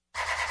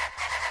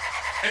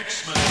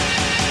X-Men.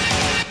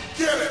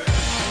 Get it!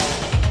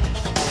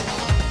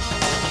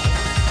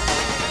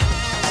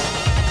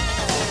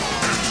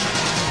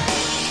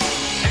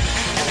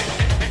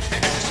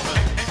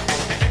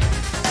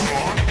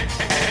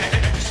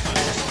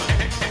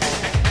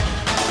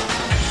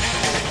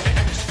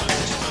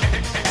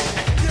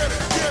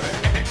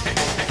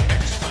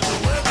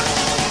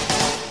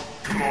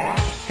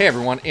 Hey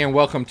everyone, and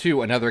welcome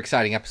to another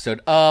exciting episode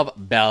of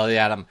Belly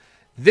Adam.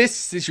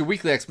 This is your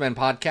weekly X-Men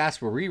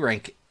podcast where we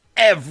rank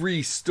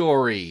every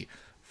story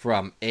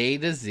from A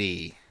to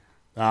Z.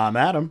 I'm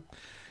Adam.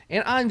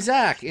 And I'm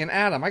Zach. And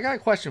Adam, I got a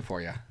question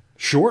for you.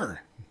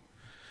 Sure.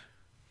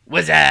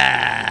 What's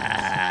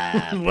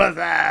up? What's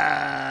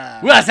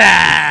up? What's up?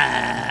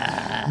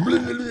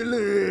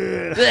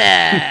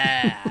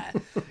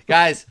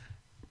 Guys,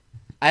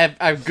 I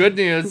have good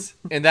news,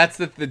 and that's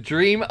that the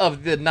dream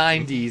of the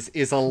 90s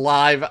is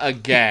alive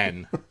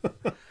again.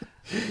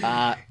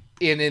 And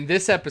in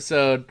this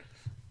episode,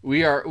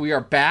 we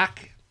are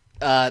back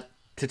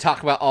to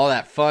talk about all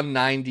that fun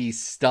 90s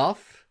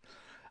stuff.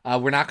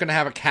 We're not going to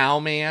have a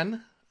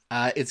cowman.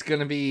 It's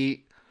gonna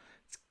be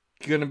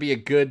a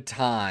good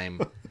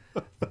time.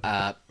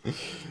 We're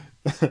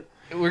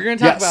going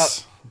to talk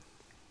about,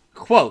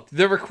 quote,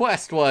 the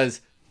request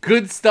was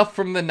good stuff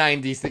from the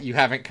 90s that you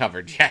haven't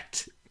covered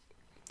yet.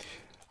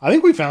 I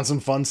think we found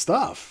some fun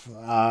stuff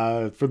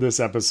for this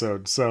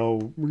episode.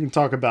 So we're going to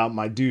talk about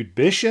my dude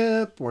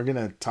Bishop. We're going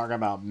to talk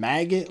about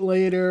Maggot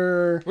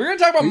later. We're going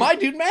to talk about my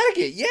dude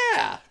Maggot,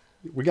 yeah.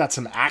 We got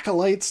some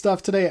Acolyte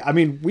stuff today. I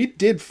mean, we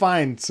did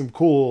find some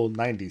cool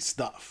 90s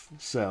stuff.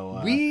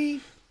 So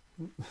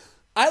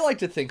I like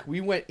to think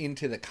we went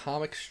into the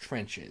comics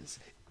trenches,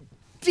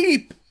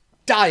 deep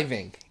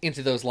diving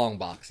into those long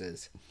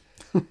boxes.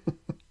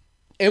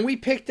 And we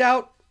picked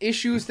out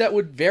issues that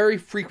would very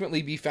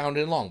frequently be found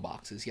in long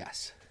boxes,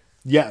 yes.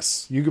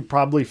 Yes, you could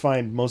probably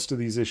find most of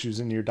these issues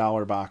in your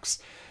dollar box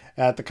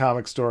at the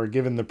comic store,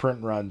 given the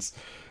print runs.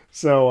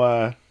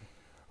 So,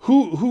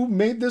 who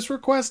made this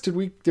request?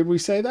 Did we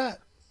say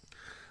that?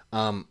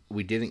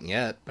 We didn't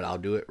yet, but I'll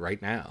do it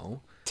right now.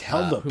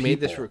 Tell the who people.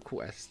 made this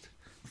request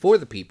for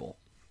the people.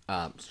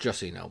 Just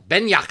so you know,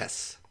 Ben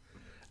Yakas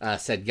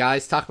said,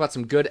 "Guys, talk about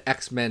some good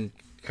X-Men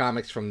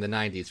comics from the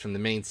 90s, from the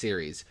main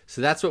series."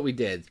 So that's what we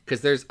did, because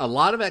there's a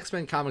lot of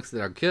X-Men comics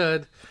that are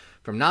good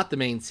from not the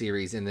main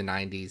series in the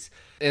 90s,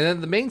 and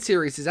then the main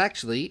series is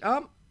actually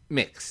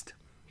mixed,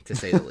 to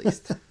say the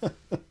least.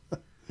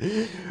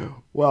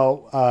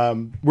 Well,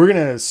 we're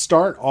gonna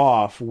start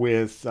off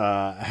with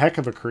a heck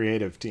of a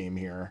creative team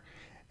here,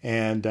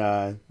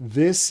 and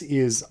this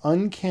is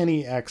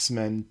Uncanny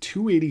X-Men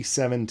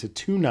 287 to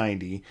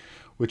 290,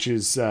 which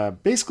is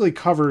basically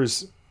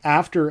covers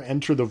after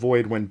Enter the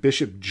Void, when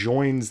Bishop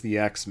joins the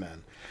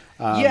X-Men.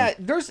 Yeah,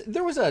 there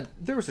was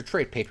a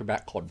trade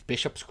paperback called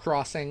Bishop's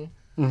Crossing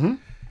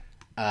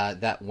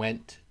that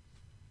went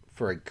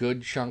for a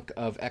good chunk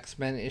of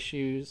X-Men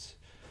issues,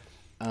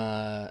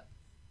 and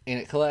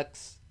it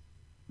collects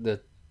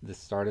the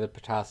start of the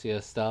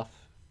Portasio stuff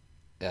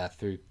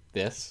through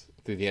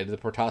the end of the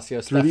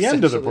Portasio stuff. Through the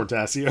end of the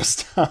Portasio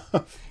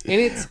stuff.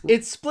 And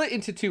it's split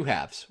into two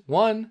halves.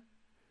 One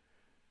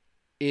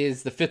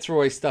is the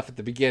Fitzroy stuff at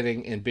the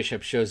beginning, and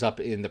Bishop shows up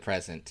in the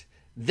present.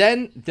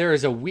 Then there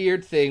is a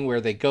weird thing where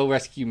they go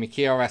rescue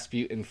Mikhail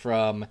Rasputin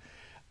from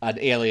an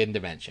alien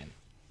dimension.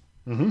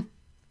 Mm-hmm.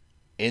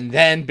 And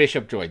then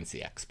Bishop joins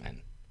the X-Men.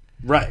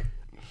 Right.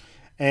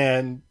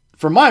 And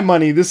for my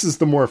money, this is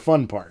the more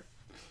fun part.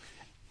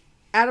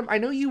 Adam, I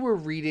know you were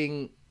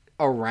reading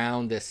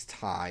around this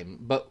time,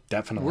 but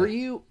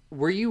definitely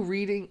were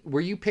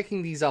you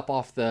picking these up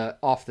off the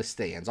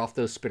stands, off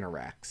those spinner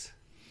racks?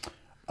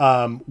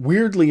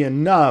 Weirdly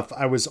enough,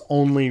 I was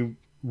only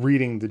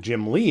reading the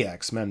Jim Lee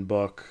X-Men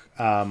book.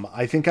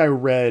 I think I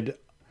read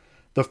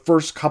the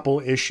first couple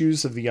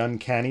issues of the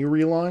Uncanny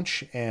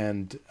relaunch,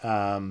 and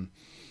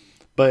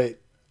but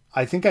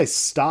I think I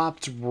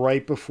stopped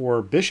right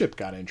before Bishop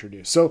got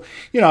introduced. So,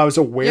 I was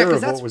aware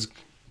of what was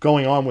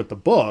going on with the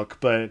book,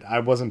 but I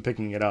wasn't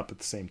picking it up at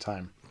the same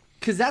time.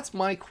 Because that's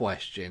my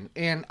question,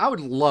 and I would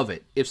love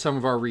it if some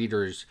of our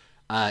readers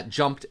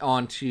jumped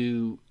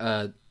onto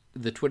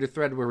the Twitter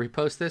thread where we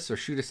post this, or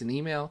shoot us an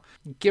email,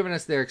 giving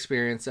us their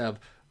experience of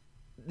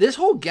this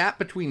whole gap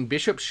between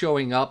Bishop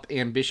showing up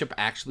and Bishop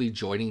actually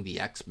joining the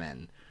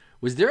X-Men.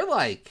 Was there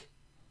like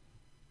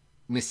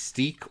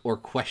mystique or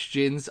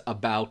questions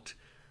about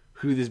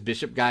who this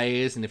Bishop guy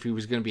is and if he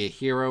was going to be a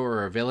hero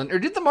or a villain? Or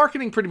did the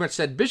marketing pretty much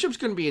said Bishop's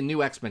going to be a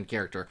new X-Men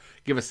character?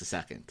 Give us a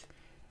second.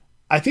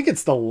 I think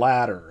it's the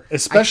latter,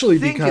 especially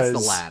because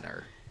it's the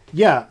latter.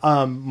 Yeah,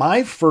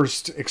 my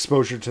first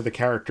exposure to the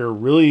character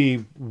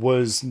really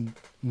was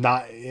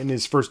not in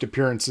his first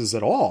appearances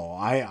at all.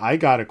 I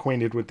got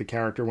acquainted with the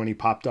character when he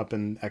popped up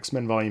in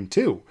X-Men Volume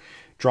 2,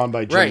 drawn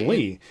by Jim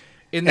Lee.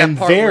 In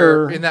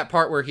that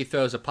part where he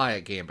throws a pie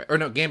at Gambit. Or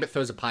no, Gambit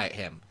throws a pie at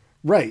him.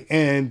 Right,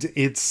 and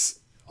it's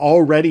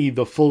already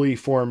the fully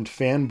formed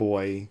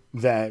fanboy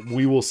that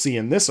we will see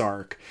in this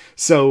arc.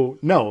 So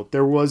no,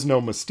 there was no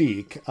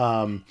Mystique.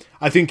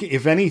 I think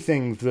if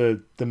anything,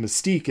 the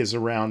Mystique is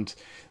around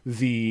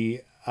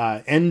the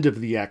end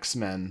of the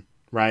X-Men,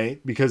 right?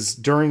 Because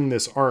during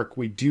this arc,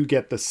 we do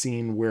get the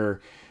scene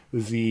where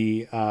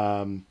the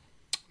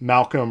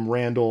Malcolm,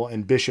 Randall,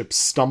 and Bishop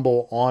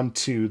stumble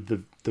onto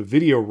the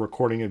video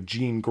recording of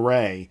Jean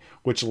Grey,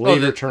 which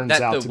later turns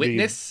out to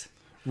witness?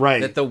 Be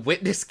right. That the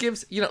witness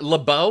gives,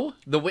 LeBeau,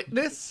 the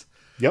witness.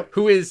 Yep.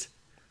 Who is?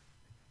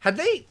 Had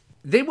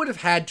they would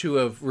have had to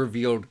have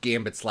revealed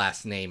Gambit's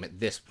last name at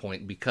this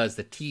point because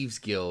the Thieves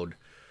Guild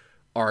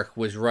arc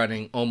was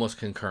running almost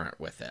concurrent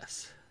with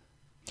this.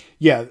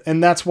 Yeah,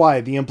 and that's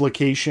why the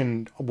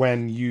implication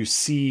when you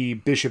see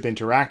Bishop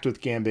interact with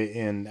Gambit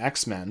in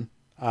X-Men,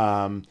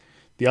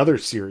 the other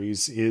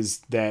series, is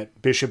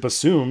that Bishop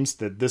assumes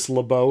that this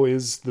LeBeau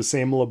is the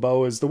same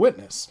LeBeau as the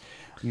witness.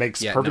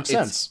 Makes perfect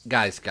sense.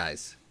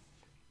 Guys.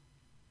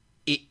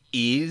 It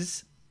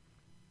is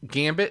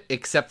Gambit,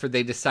 except for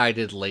they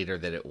decided later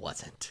that it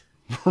wasn't.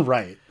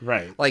 Right.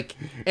 Like,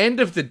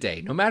 end of the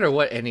day, no matter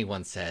what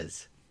anyone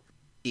says,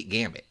 it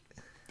Gambit.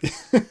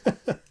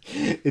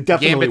 It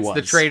definitely Gambit's was.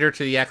 the traitor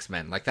to the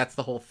X-Men. Like, that's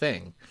the whole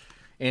thing.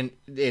 And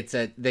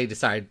they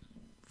decide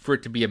for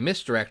it to be a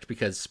misdirect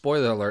because,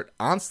 spoiler alert,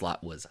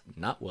 Onslaught was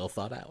not well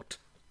thought out.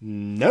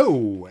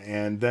 No,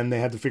 and then they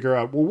had to figure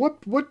out, well,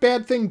 what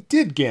bad thing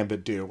did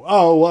Gambit do?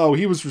 Oh,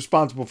 he was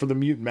responsible for the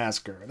mutant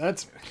massacre.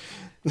 That's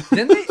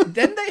then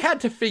they had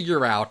to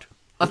figure out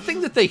a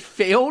thing that they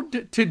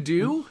failed to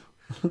do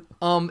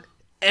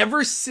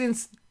ever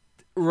since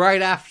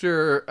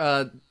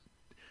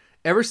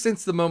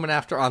the moment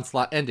after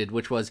Onslaught ended,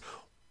 which was,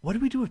 what do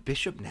we do with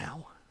Bishop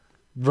now?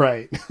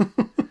 right.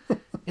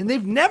 And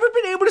they've never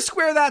been able to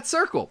square that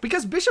circle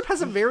because Bishop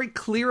has a very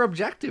clear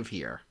objective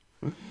here.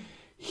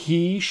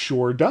 He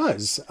sure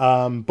does.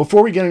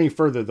 Before we get any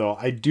further, though,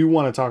 I do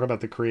want to talk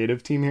about the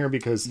creative team here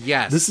because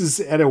this is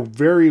at a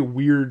very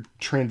weird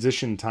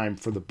transition time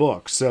for the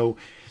book. So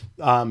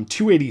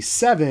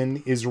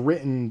 287 is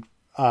written,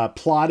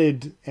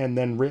 plotted, and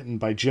then written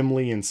by Jim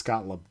Lee and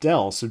Scott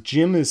Lobdell. So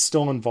Jim is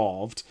still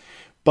involved,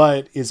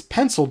 but is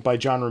penciled by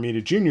John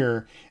Romita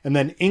Jr. and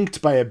then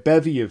inked by a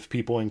bevy of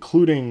people,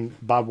 including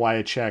Bob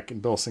Wyacek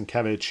and Bill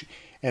Sienkiewicz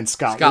and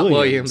Scott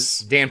Williams,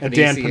 Dan and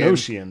Dan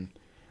Panosian.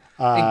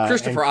 And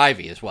Christopher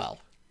Ivey as well.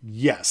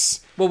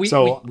 Yes. Well,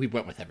 we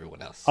went with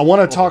everyone else. I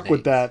want to talk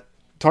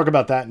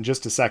about that in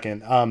just a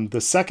second.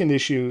 The second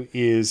issue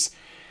is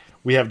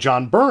we have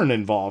John Byrne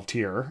involved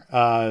here.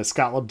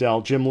 Scott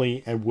Lobdell, Jim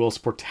Lee, and Will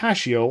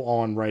Sportaccio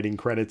on writing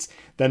credits.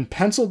 Then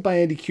penciled by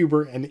Andy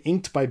Kubert and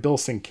inked by Bill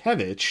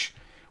Sienkiewicz,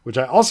 which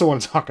I also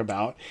want to talk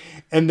about.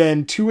 And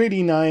then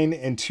 289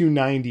 and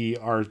 290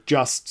 are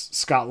just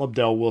Scott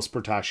Lobdell, Will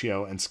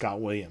Sportaccio, and Scott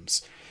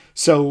Williams.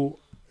 So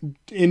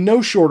in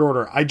no short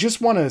order, I just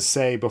want to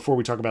say before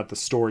we talk about the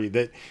story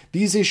that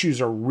these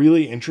issues are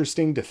really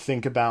interesting to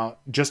think about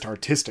just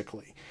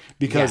artistically,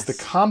 because the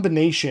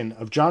combination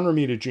of John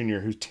Romita Jr.,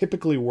 who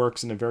typically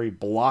works in a very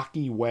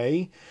blocky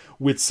way,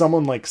 with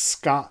someone like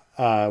Scott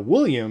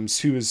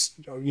Williams, who is,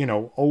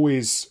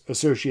 always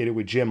associated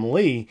with Jim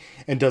Lee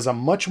and does a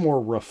much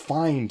more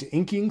refined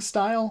inking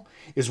style,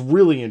 is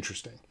really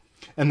interesting.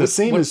 And the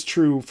same is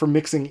true for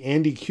mixing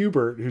Andy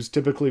Kubert, who's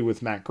typically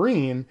with Matt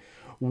Green,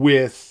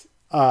 with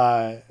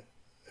I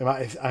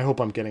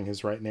hope I'm getting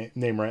his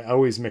name right. I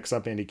always mix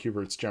up Andy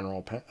Kubert's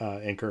general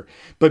inker,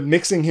 but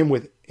mixing him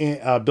with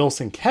Bill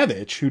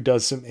Sienkiewicz, who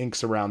does some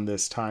inks around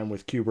this time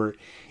with Kubert,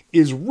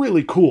 is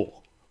really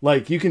cool.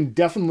 Like, you can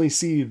definitely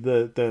see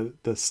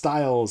the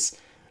styles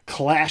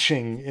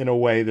clashing in a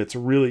way that's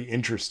really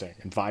interesting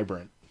and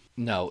vibrant.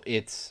 No,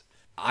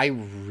 I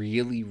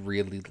really,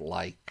 really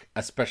like,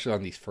 especially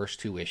on these first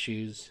two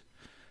issues,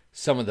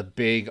 some of the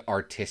big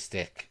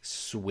artistic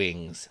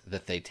swings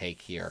that they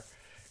take here.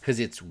 Because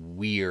it's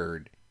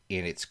weird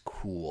and it's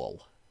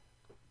cool.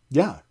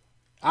 Yeah.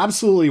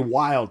 Absolutely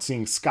wild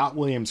seeing Scott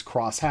Williams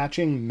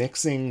cross-hatching,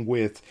 mixing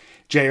with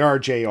JR,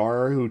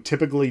 who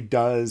typically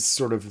does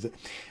sort of...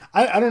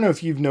 I don't know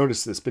if you've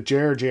noticed this, but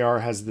JR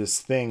has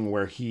this thing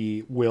where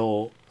he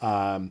will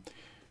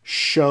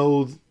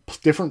show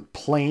different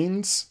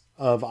planes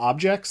of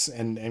objects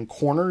and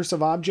corners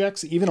of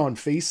objects, even on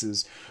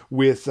faces,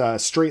 with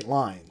straight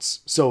lines.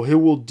 So he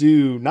will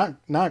do,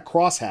 not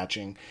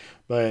cross-hatching,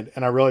 and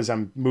I realize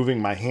I'm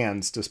moving my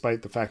hands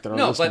despite the fact that our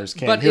listeners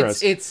can't hear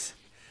us.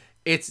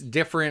 It's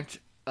different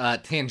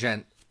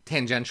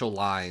tangential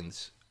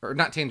lines, or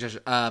not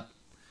tangential,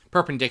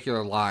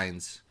 perpendicular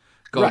lines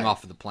going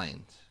off of the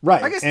planes.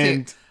 Right.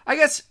 I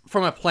guess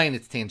from a plane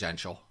it's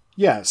tangential.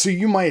 Yeah, so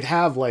you might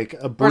have like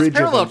a bridge. Or it's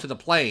parallel to the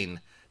plane,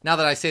 now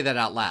that I say that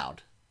out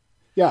loud.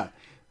 Yeah.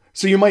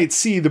 So you might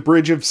see the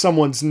bridge of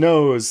someone's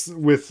nose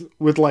with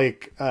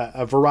like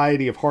a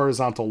variety of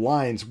horizontal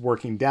lines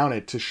working down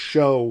it to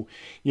show,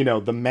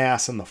 the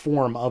mass and the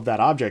form of that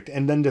object.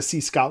 And then to see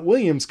Scott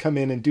Williams come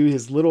in and do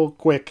his little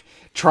quick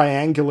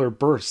triangular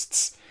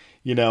bursts,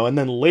 and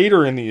then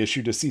later in the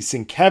issue to see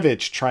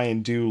Sienkiewicz try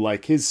and do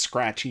like his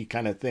scratchy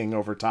kind of thing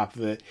over top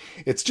of it.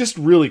 It's just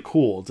really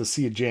cool to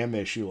see a Jam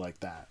issue like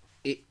that.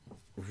 It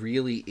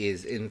really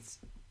is. And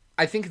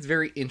I think it's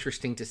very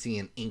interesting to see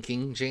an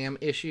inking Jam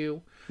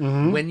issue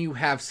when you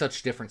have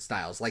such different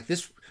styles. Like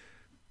this,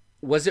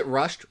 was it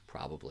rushed?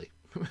 Probably.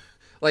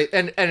 Like,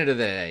 end of the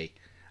day,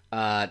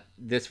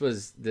 this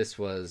was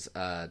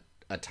a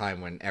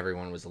time when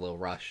everyone was a little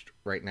rushed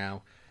right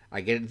now. I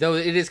get it, though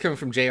it is coming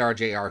from JR,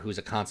 who's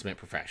a consummate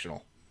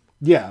professional.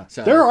 Yeah,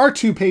 So, there are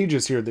 2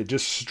 pages here that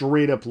just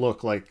straight up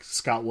look like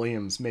Scott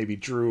Williams maybe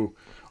drew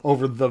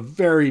over the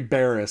very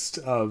barest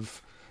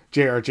of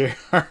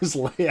JR's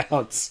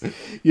layouts.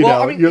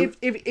 I mean,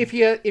 if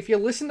you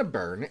listen to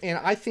Byrne, and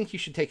I think you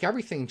should take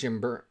everything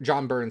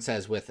John Byrne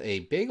says with a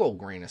big old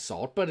grain of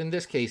salt, but in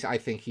this case, I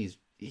think he's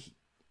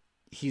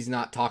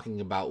not talking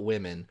about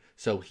women,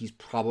 so he's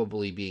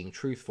probably being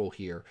truthful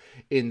here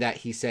in that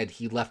he said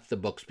he left the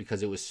books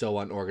because it was so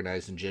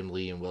unorganized and Jim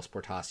Lee and Will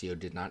Sportasio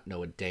did not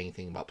know a dang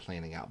thing about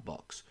planning out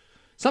books.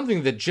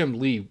 Something that Jim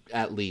Lee,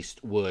 at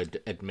least,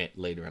 would admit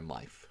later in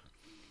life.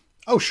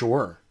 Oh,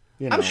 sure.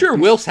 I'm sure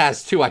Wills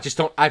has too.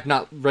 I've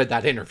not read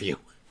that interview.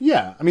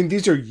 Yeah, I mean,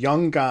 these are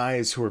young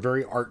guys who are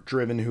very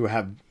art-driven, who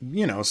have,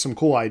 some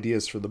cool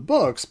ideas for the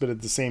books, but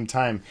at the same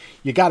time,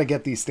 you got to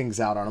get these things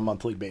out on a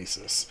monthly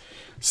basis.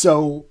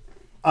 So,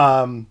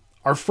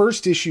 our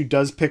first issue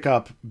does pick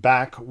up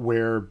back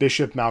where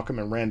Bishop, Malcolm,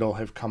 and Randall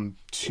have come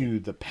to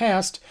the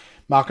past.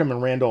 Malcolm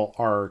and Randall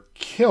are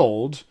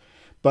killed,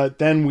 but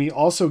then we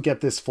also get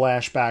this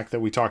flashback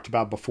that we talked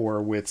about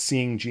before with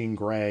seeing Jean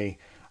Grey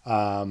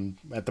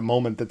at the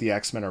moment that the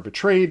X-Men are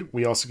betrayed.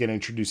 We also get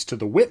introduced to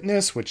the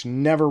Witness, which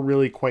never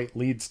really quite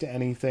leads to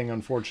anything,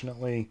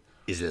 unfortunately.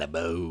 Is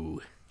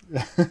LeBeau.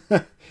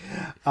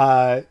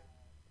 And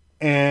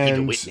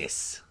the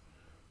Witness.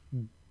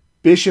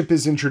 Bishop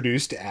is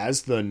introduced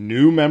as the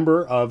new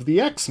member of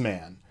the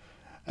X-Men.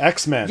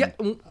 Yeah,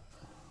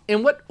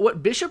 and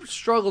what Bishop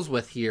struggles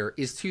with here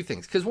is 2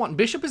 things. Because one,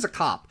 Bishop is a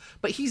cop,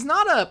 but he's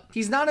not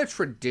a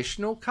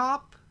traditional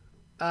cop.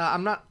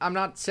 I'm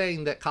not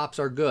saying that cops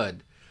are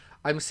good.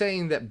 I'm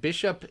saying that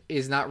Bishop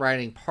is not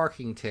writing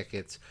parking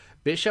tickets.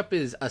 Bishop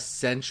is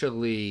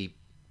essentially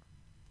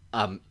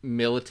a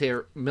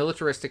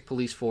militaristic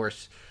police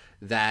force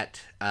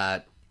that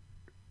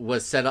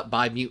was set up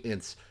by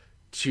mutants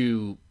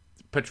to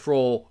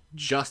patrol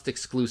just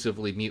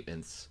exclusively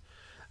mutants.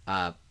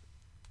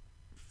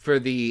 For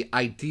the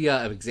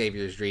idea of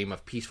Xavier's dream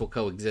of peaceful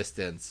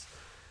coexistence.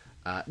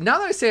 Now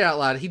that I say it out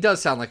loud, he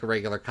does sound like a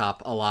regular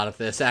cop, a lot of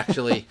this,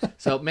 actually.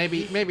 So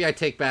maybe I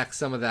take back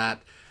some of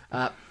that.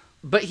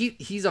 But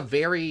he's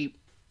very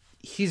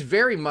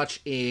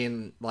much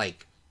in,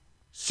 like,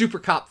 super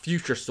cop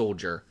future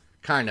soldier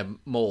kind of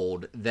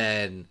mold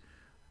than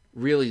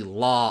really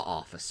law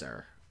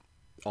officer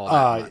all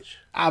that much.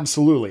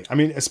 Absolutely. I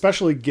mean,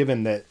 especially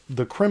given that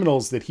the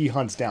criminals that he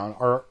hunts down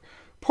are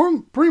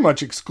pretty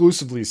much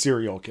exclusively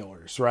serial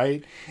killers,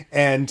 right?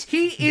 And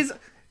he is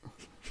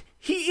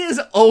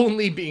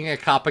only being a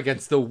cop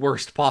against the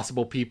worst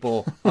possible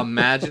people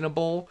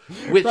imaginable,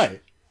 which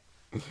right.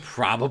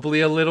 Probably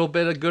a little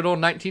bit of good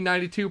old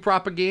 1992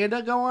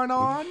 propaganda going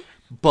on.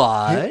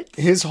 But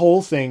his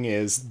whole thing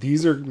is,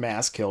 these are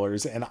mass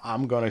killers and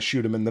I'm going to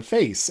shoot him in the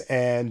face.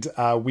 And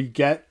we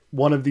get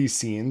one of these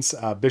scenes.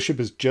 Bishop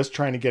is just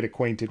trying to get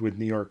acquainted with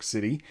New York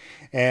City.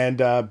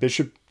 And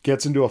Bishop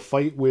gets into a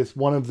fight with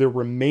one of the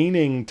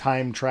remaining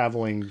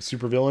time-traveling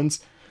supervillains.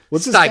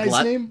 What's this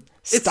guy's name?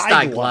 It's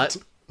Styglut.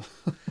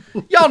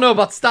 Y'all know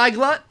about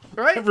Styglut,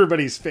 right?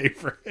 Everybody's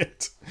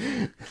favorite.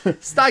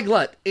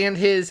 Styglut and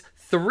his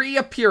 3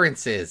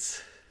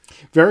 appearances.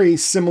 Very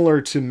similar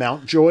to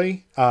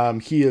Mountjoy.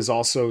 He is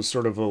also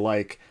sort of a,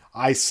 like,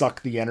 I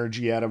suck the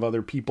energy out of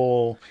other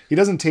people. He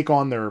doesn't take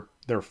on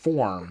their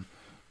form,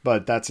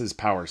 but that's his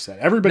power set.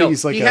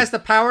 Everybody's he has the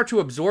power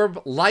to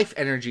absorb life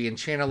energy and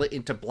channel it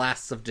into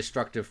blasts of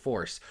destructive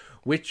force,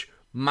 which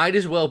might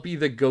as well be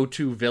the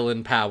go-to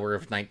villain power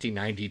of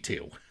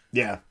 1992.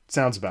 Yeah,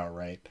 sounds about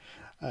right.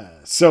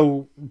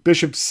 So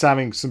Bishop's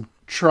having some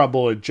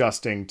trouble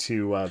adjusting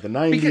to the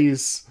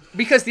 90s.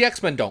 Because the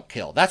X-Men don't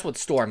kill. That's what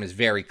Storm is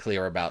very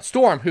clear about.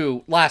 Storm,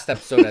 who last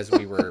episode, as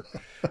we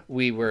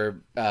were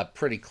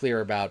pretty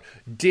clear about,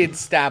 did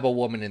stab a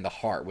woman in the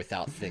heart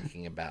without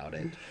thinking about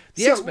it.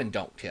 The X-Men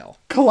don't kill.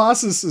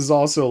 Colossus is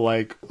also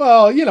like,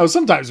 well,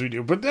 sometimes we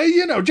do, but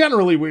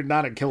generally we're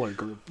not a killer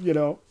group.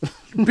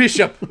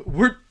 Bishop,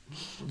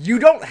 you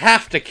don't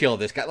have to kill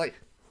this guy. Like,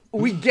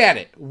 we get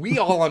it. We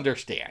all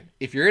understand.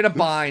 If you're in a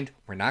bind,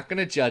 we're not going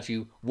to judge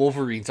you.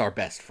 Wolverine's our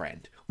best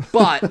friend.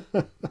 But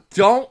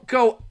don't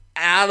go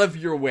out of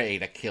your way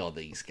to kill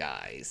these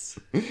guys.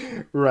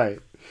 Right.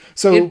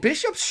 So and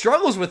Bishop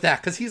struggles with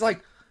that because he's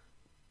like,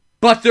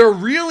 but they're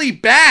really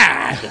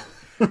bad.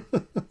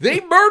 They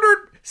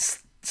murdered...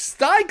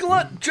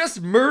 Styglut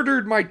just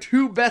murdered my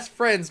 2 best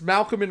friends,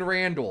 Malcolm and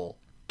Randall.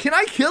 Can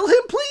I kill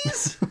him,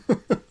 please?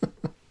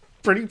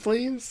 Pretty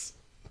please?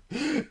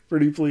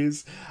 Pretty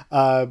please.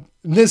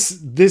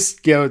 This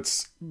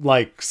gets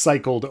like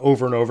cycled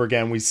over and over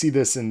again. We see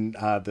this in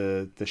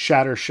the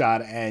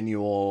Shattershot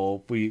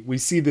annual. We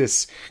see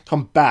this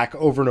come back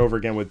over and over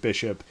again with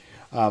Bishop.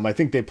 I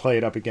think they play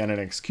it up again in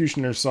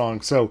Executioner's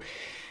Song. So,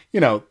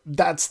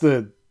 that's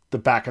the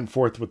back and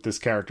forth with this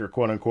character,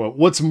 quote unquote.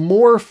 What's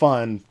more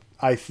fun,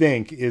 I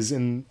think, is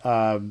in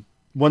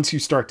once you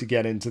start to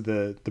get into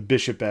the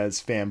Bishop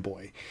as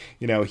fanboy.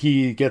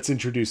 He gets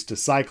introduced to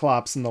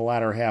Cyclops in the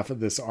latter half of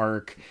this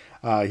arc.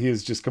 He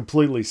is just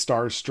completely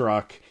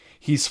starstruck.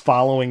 He's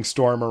following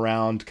Storm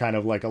around kind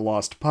of like a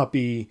lost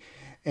puppy.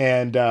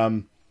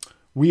 And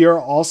we are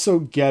also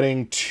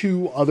getting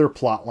two other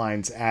plot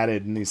lines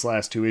added in these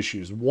last two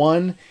issues.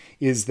 One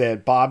is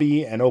that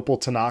Bobby and Opal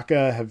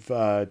Tanaka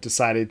have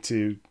decided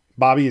to...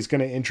 Bobby is going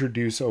to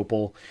introduce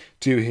Opal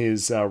to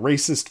his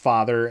racist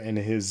father and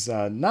his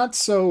not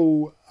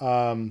so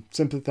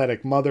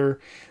sympathetic mother.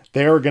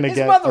 They are going to get...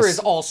 His mother is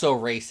also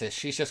racist.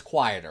 She's just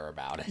quieter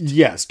about it.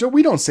 Yes.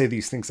 We don't say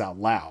these things out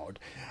loud.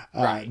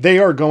 Right. They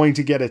are going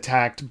to get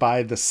attacked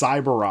by the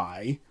Cyber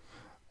Eye,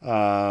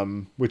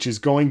 which is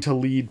going to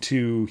lead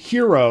to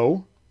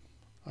Hero,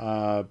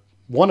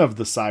 one of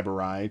the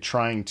Cyber Eye,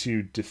 trying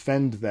to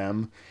defend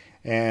them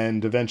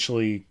and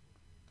eventually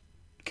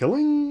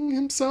killing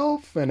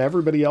himself and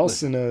everybody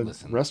else in a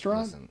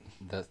restaurant.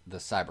 The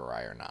Cyber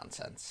Eye are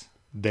nonsense.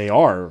 They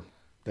are.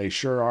 They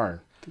sure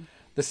are.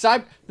 The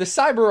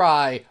Cyber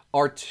Eye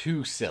are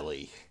too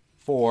silly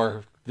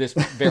for this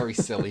very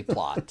silly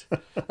plot.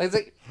 It's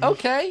like,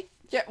 okay,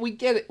 yeah, we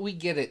get it. We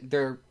get it.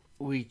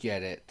 We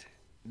get it.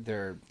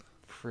 They're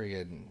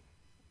friggin'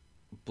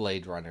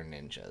 Blade Runner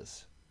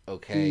ninjas.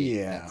 Okay,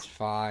 yeah, that's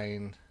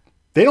fine.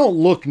 They don't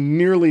look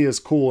nearly as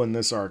cool in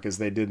this arc as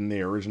they did in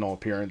the original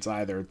appearance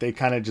either. They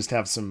kind of just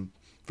have some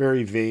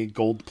very vague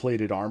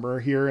gold-plated armor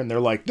here, and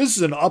they're like, this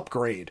is an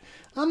upgrade.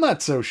 I'm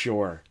not so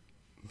sure.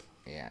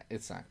 Yeah,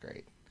 it's not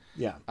great.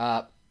 Yeah.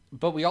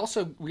 But we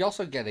also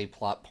get a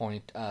plot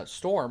point.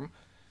 Storm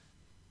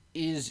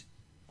is,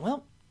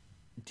 well,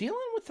 dealing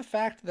with the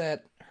fact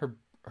that her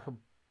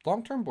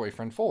long-term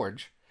boyfriend,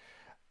 Forge,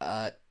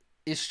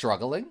 is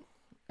struggling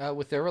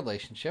with their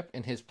relationship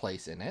and his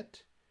place in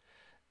it,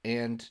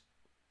 and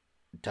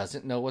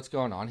doesn't know what's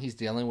going on. He's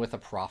dealing with a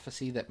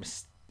prophecy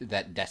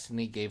that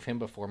Destiny gave him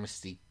before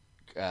Mystique,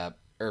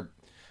 or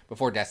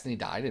before Destiny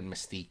died, and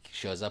Mystique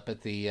shows up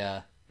at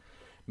the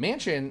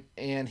mansion,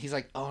 and he's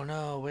like, "Oh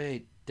no,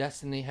 wait!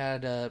 Destiny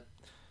had a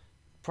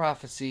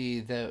prophecy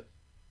that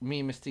me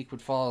and Mystique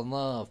would fall in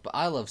love, but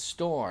I love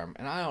Storm,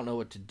 and I don't know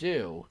what to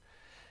do."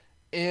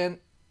 And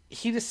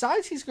he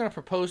decides he's going to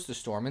propose to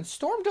Storm, and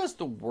Storm does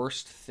the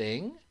worst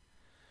thing.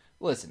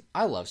 Listen,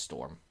 I love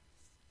Storm.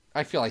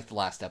 I feel like the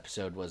last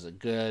episode was a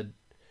good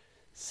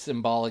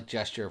symbolic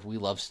gesture of we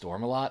love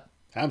Storm a lot.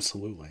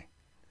 Absolutely.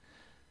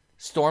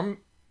 Storm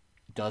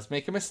does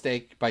make a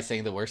mistake by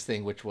saying the worst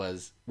thing,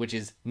 which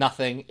is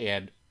nothing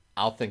and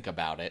I'll think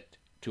about it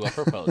to a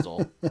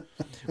proposal,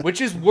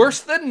 which is worse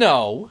than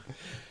no.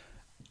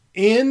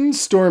 In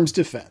Storm's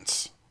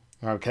defense,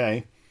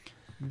 okay,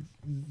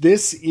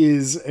 this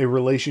is a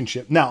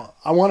relationship. Now,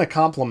 I want to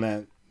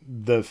compliment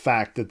the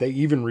fact that they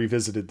even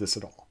revisited this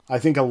at all. I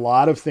think a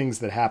lot of things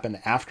that happen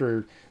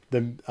after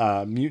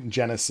the Mutant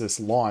Genesis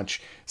launch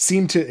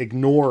seem to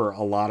ignore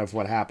a lot of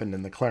what happened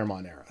in the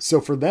Claremont era. So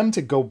for them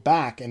to go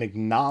back and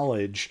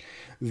acknowledge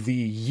the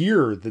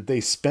year that they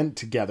spent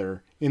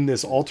together in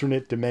this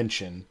alternate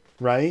dimension,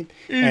 right?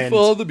 And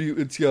follow the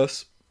mutants,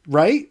 yes.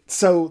 Right?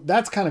 So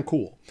that's kind of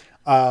cool.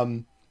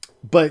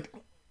 But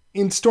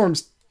in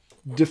Storm's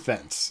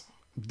defense,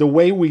 the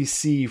way we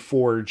see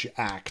Forge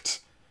act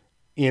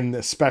in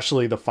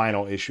especially the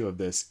final issue of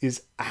this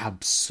is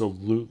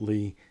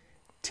absolutely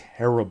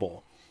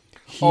terrible.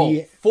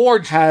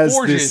 Forge has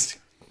Forge's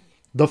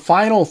the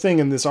final thing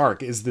in this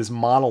arc is this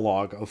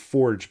monologue of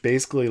Forge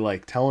basically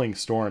like telling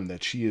Storm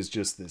that she is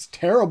just this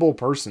terrible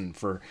person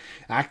for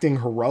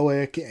acting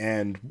heroic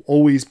and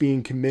always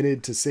being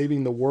committed to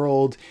saving the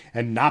world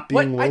and not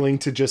being willing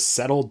to just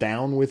settle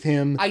down with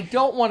him. I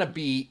don't want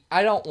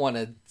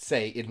to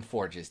say in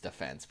Forge's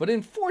defense, but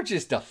in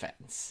Forge's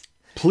defense,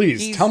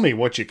 please tell me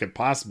what you could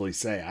possibly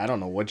say. I don't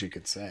know what you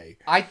could say.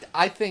 I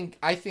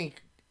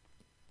think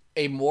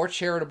a more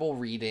charitable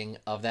reading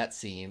of that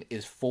scene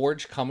is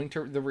Forge coming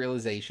to the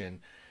realization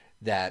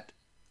that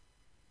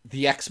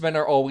the X-Men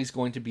are always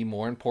going to be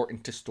more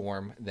important to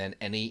Storm than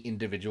any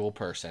individual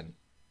person.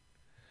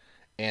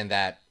 And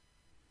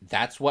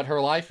that's what her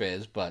life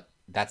is, but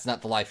that's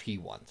not the life he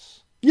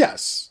wants.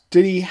 Yes.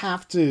 Did he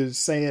have to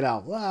say it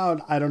out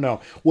loud? I don't know.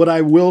 What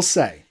I will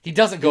say... He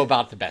doesn't go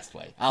about it the best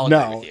way. I'll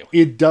agree with you.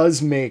 It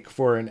does make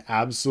for an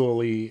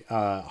absolutely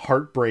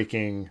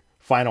heartbreaking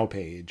final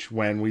page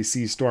when we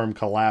see Storm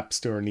collapse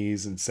to her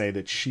knees and say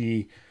that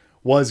she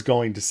was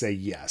going to say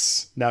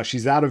yes. Now,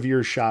 she's out of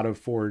earshot of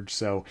Forge,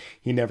 so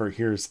he never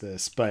hears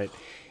this, but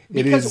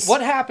because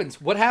what happens,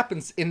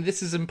 and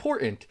this is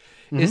important,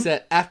 is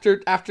that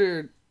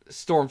after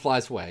Storm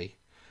flies away,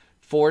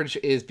 Forge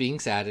is being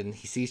sad, and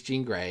he sees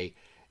Jean Grey,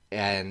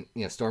 and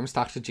Storm's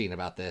talked to Jean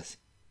about this,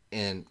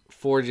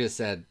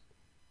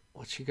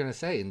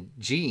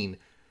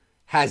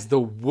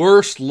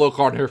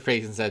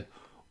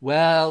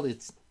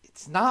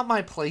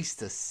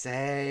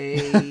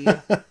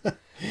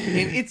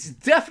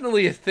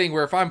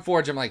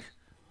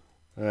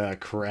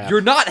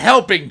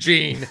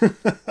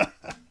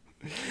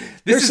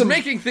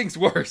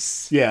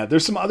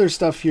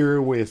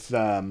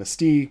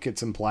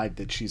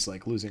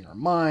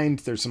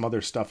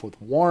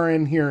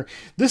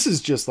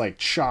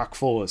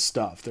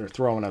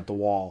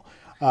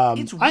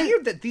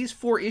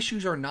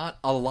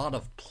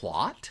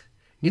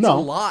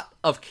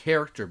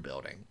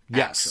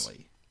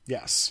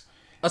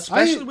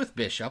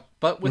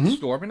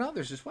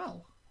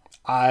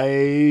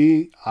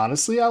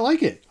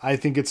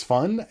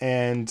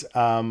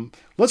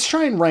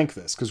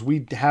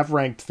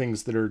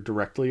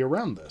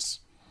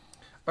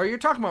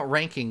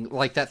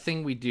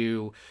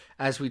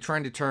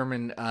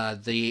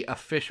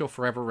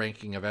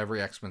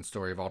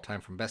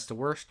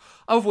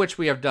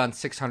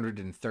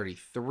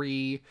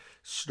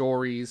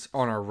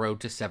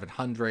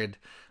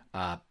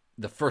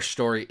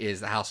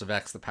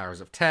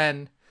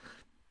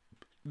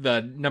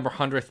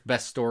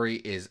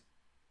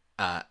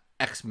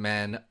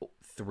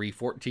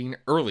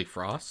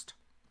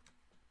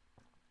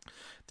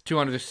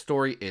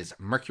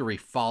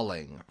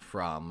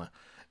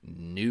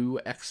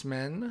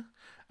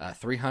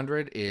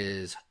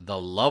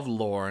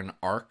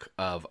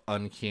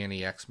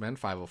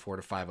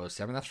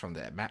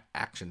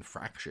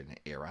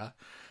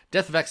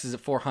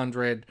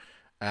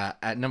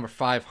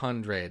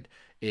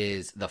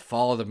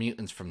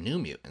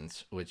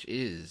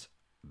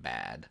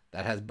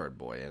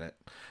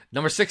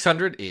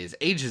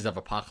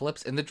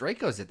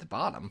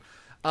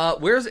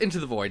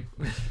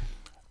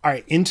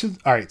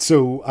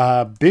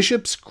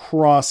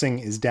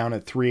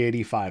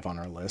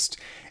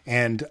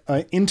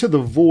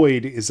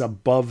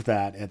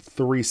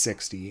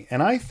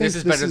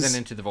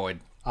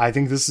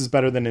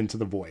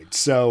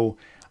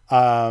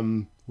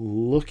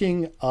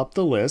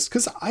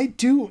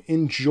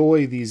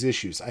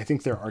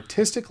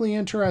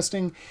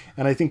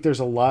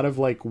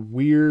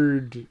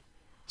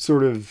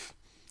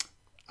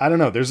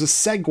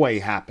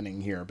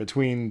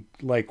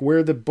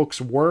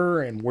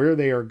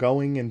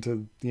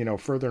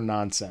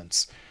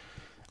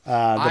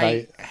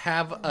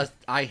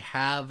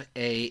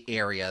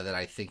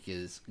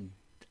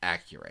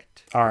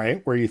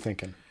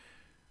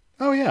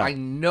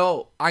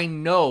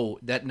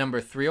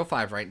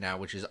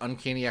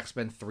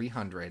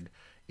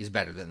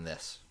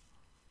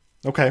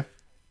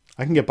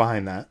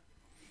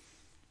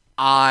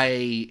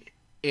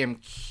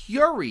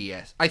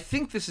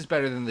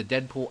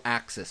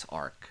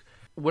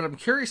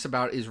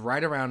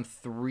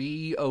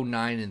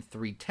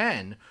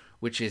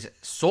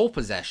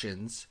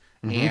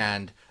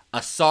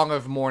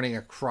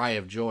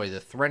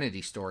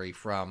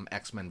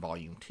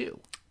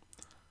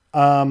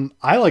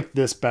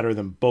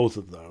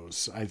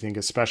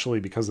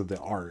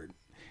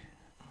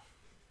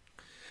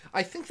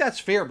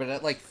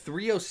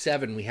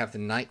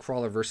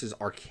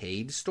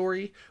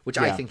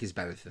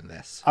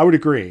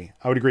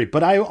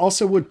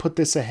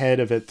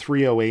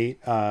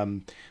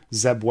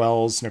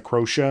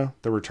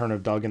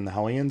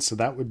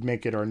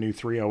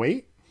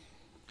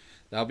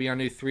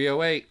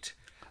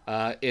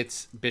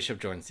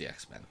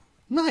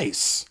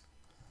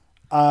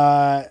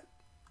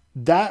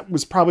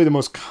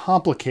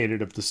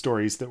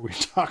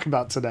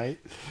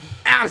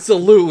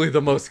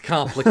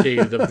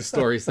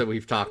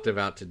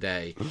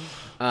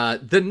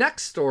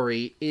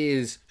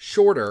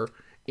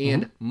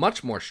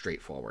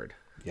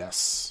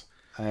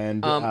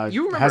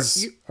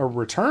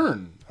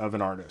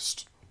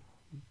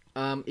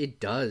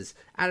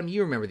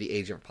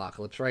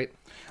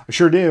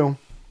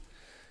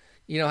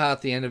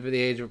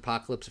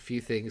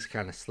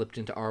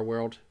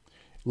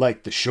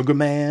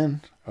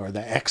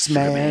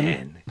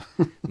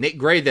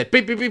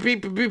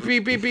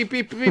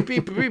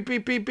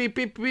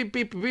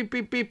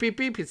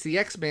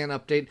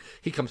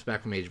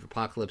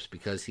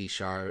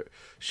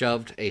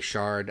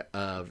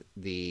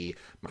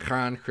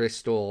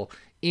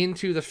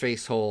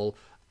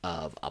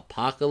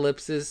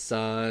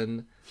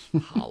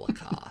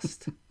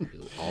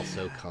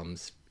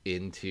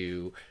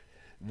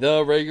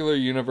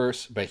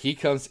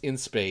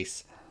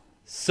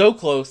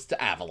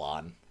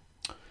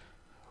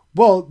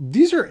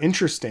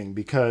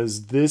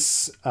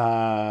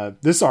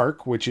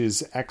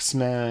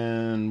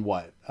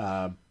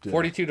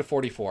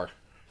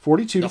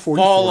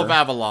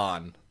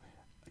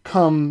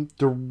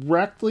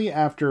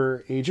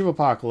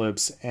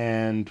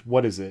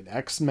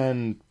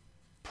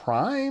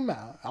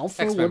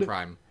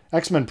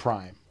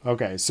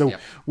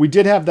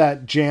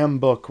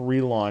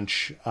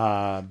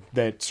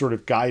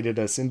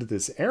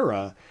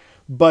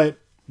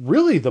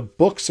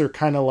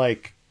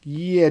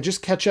 yeah,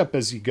 just catch up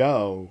as you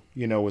go,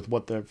 with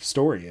what the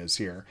story is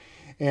here.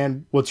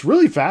 And what's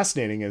really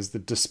fascinating is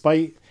that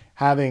despite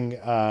having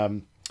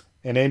an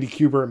Andy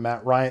Kubert,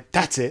 Matt Ryan,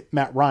 that's it,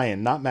 Matt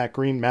Ryan, not Matt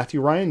Green,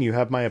 Matthew Ryan, you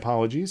have my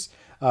apologies,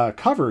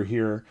 cover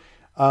here,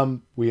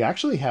 we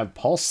actually have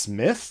Paul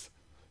Smith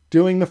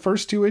doing the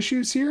first 2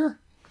 issues here.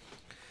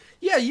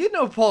 Yeah, you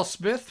know Paul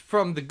Smith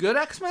from the good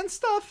X-Men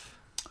stuff.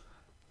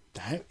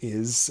 That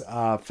is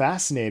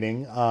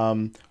fascinating.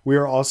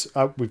 We're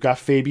also we've got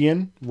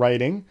Fabian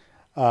writing.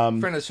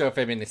 Friend of the show,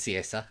 Fabian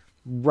Nicieza.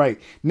 Right.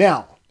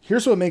 Now,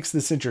 here's what makes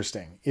this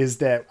interesting is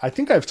that I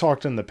think I've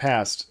talked in the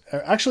past,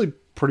 actually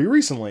pretty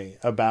recently,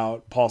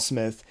 about Paul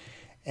Smith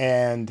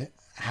and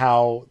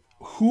how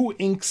who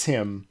inks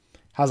him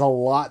has a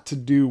lot to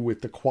do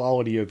with the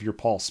quality of your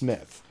Paul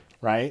Smith,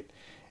 right?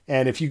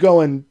 And if you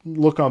go and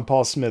look on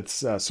Paul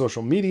Smith's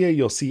social media,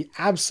 you'll see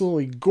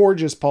absolutely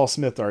gorgeous Paul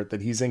Smith art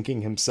that he's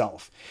inking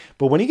himself.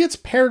 But when he gets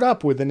paired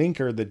up with an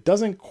inker that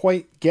doesn't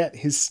quite get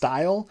his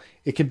style,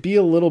 it can be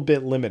a little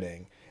bit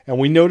limiting. And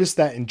we noticed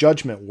that in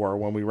Judgment War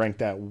when we ranked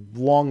that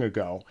long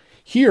ago.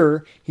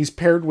 Here, he's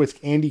paired with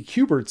Andy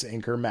Kubert's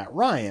inker, Matt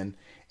Ryan,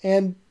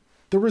 and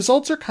the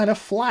results are kind of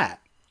flat.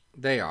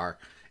 They are.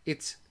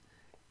 It's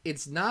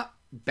not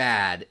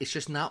bad. It's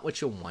just not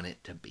what you want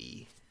it to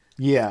be.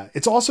 Yeah,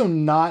 it's also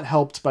not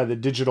helped by the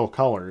digital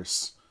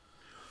colors.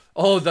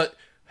 Oh,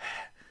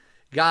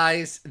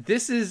 guys,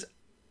 this is,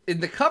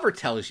 and the cover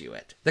tells you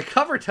it. The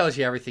cover tells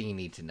you everything you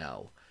need to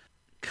know.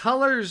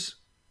 Colors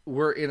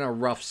were in a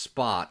rough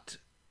spot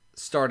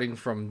starting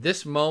from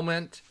this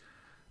moment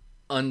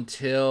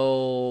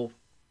until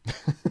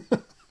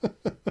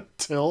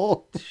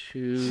Till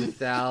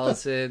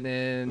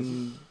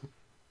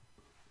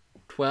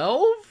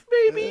 2012,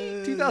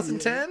 maybe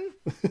 2010.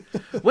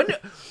 When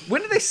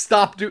did they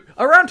stop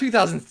around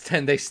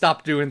 2010 they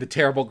stopped doing the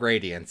terrible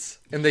gradients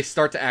and they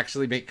start to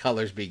actually make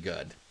colors be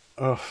good.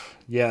 Oh,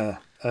 yeah.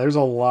 There's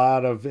a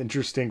lot of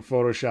interesting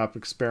Photoshop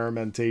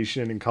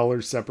experimentation and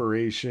color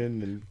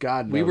separation and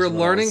God knows. We were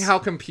learning else. how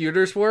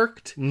computers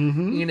worked,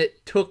 and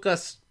it took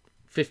us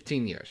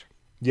 15 years.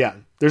 Yeah.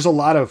 There's a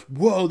lot of,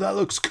 whoa, that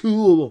looks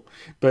cool,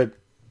 but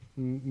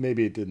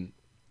maybe it didn't.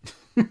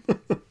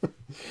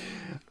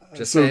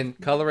 Just saying,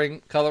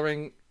 coloring,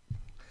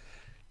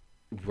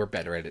 we're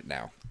better at it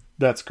now.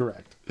 That's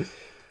correct.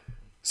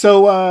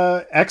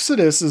 So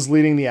Exodus is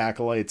leading the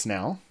Acolytes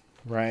now,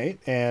 right?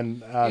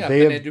 And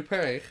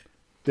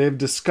they've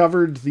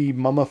discovered the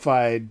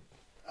mummified,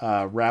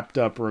 wrapped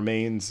up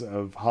remains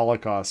of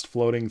Holocaust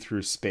floating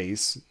through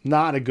space.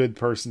 Not a good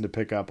person to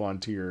pick up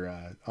onto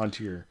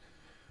your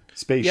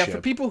spaceship. Yeah,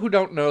 for people who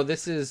don't know,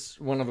 this is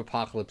one of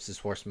Apocalypse's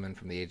horsemen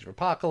from the Age of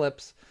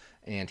Apocalypse,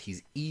 and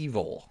he's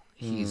evil.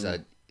 He's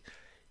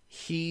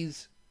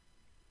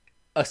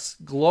a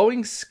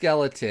glowing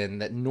skeleton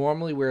that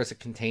normally wears a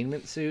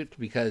containment suit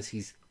because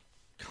he's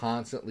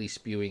constantly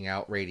spewing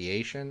out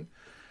radiation.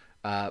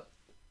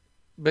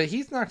 But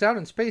he's knocked out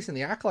in space, and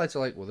the Acolytes are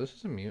like, well, this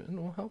is a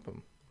mutant. We'll help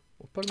him.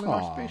 We'll put him in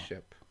our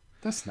spaceship.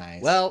 That's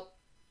nice. Well,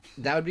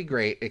 that would be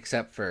great,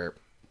 except for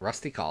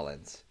Rusty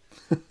Collins,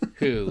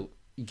 who,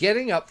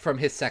 getting up from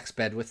his sex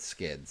bed with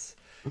Skids,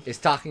 is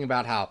talking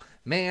about how,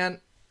 man,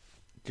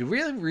 do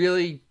we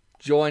really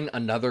join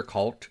another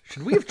cult?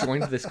 Should we have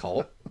joined this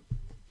cult?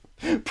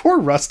 Poor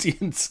Rusty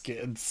and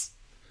Skids.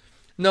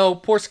 No,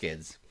 poor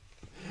Skids.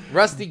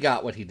 Rusty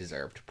got what he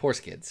deserved. Poor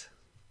Skids.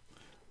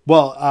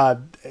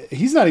 Well,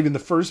 he's not even the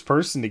first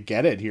person to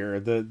get it here.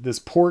 This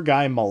poor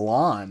guy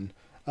Milan,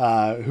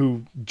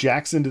 who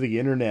jacks into the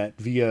internet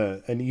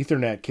via an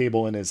Ethernet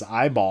cable in his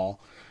eyeball.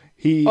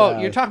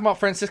 You're talking about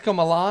Francisco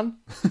Milan?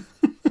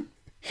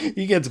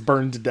 He gets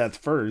burned to death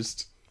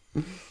first.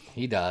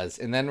 He does.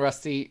 And then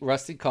Rusty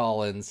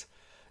Collins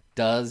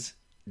does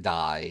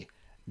die.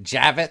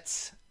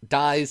 Javits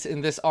dies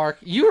in this arc.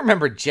 You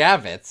remember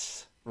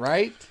Javits,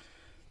 right?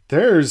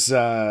 There's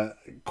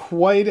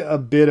quite a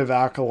bit of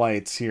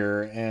Acolytes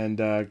here,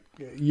 and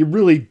you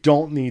really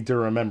don't need to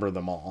remember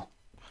them all.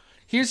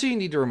 Here's who you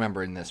need to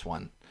remember in this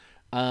one.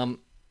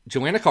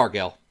 Joanna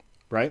Cargill.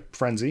 Right?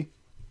 Frenzy.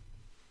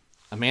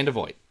 Amanda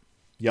Voigt.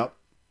 Yep.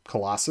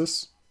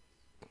 Colossus.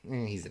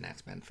 He's an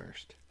X-Men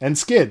first. And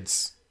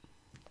Skids.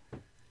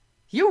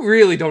 You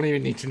really don't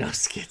even need to know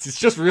Skids. It's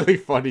just really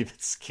funny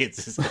that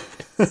Skids is in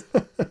this.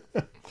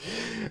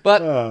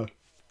 But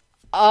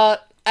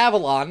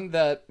Avalon,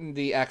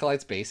 the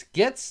Acolyte's base,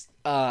 gets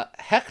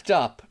hecked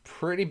up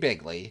pretty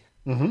bigly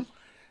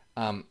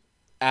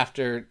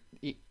after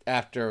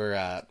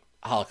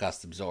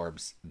Holocaust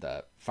absorbs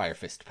the Fire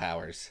Fist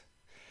powers.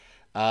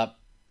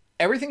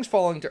 Everything's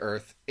falling to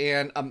Earth,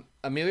 and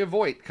Amelia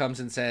Voigt comes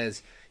and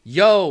says,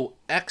 yo,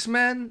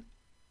 X-Men,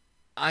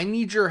 I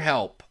need your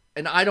help.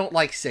 And I don't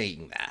like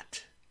saying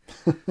that.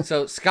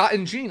 So Scott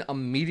and Jean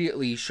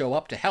immediately show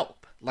up to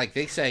help. Like,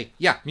 they say,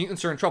 yeah,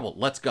 mutants are in trouble.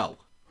 Let's go.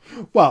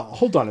 Well,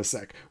 hold on a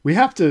sec. We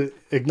have to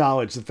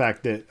acknowledge the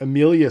fact that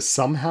Amelia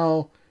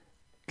somehow,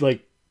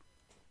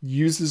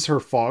 uses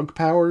her fog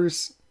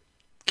powers.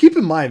 Keep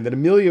in mind that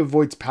Amelia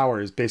Voigt's power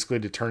is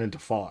basically to turn into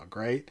fog,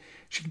 right?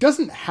 she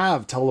doesn't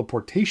have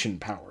teleportation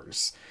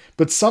powers,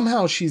 but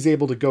somehow she's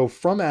able to go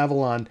from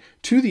Avalon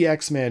to the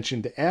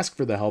X-Mansion to ask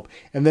for the help,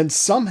 and then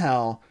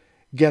somehow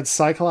get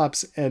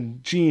Cyclops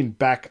and Jean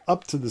back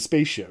up to the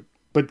spaceship,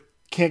 but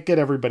can't get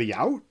everybody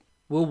out?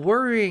 Will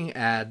worrying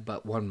add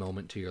but one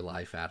moment to your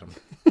life, Adam?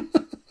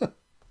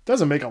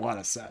 Doesn't make a lot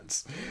of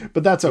sense,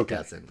 but that's okay.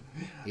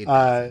 It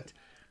doesn't.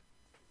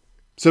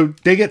 So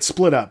they get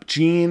split up.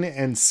 Jean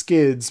and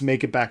Skids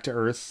make it back to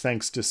Earth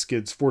thanks to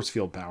Skids' force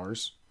field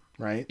powers,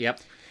 right?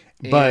 Yep.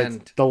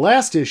 But the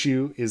last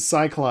issue is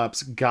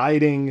Cyclops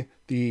guiding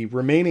the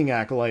remaining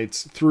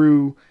acolytes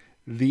through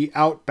the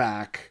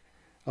outback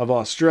of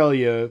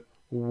Australia,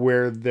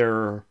 where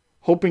they're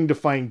hoping to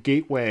find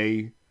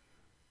Gateway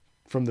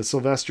from the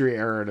Silvestri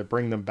era to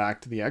bring them back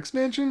to the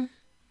X-Mansion.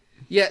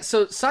 Yeah,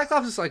 so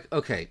Cyclops is like,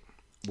 okay,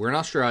 we're in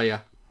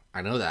Australia.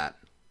 I know that.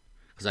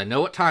 Because I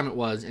know what time it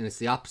was, and it's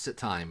the opposite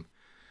time.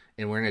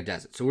 And we're in a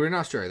desert. So we're in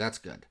Australia. That's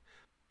good.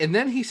 And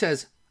then he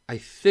says, I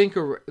think...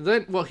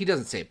 Well, he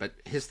doesn't say it, but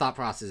his thought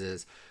process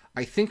is,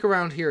 I think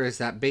around here is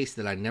that base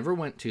that I never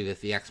went to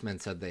that the X-Men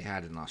said they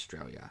had in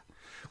Australia.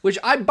 Which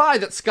I buy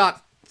that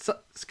Scott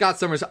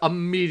Summers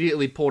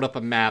immediately pulled up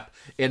a map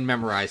and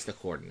memorized the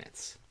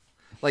coordinates.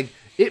 Like,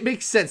 it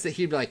makes sense that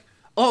he'd be like,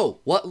 oh,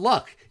 what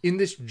luck. In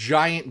this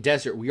giant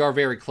desert, we are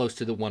very close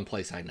to the one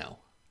place I know.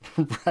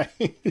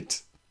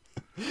 Right.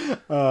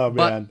 Oh,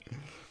 man.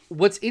 But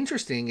what's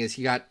interesting is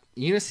you got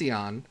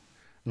Unision,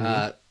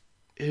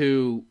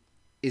 who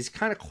is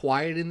kind of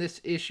quiet in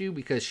this issue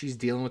because she's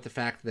dealing with the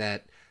fact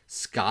that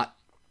Scott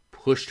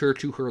pushed her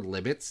to her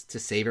limits to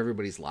save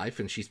everybody's life,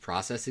 and she's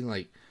processing,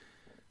 like,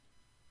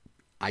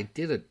 I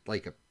did a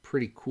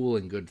pretty cool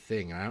and good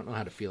thing, and I don't know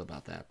how to feel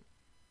about that.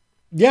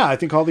 Yeah, I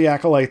think all the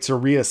acolytes are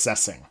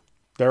reassessing.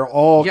 They're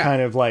all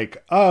kind of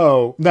like,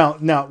 oh,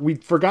 now we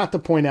forgot to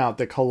point out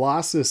that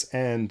Colossus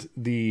and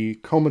the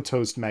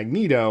comatose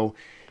Magneto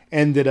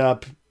ended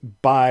up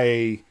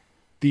by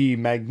the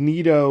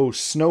Magneto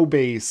snow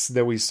base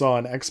that we saw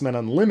in X-Men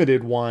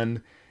Unlimited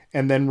 1,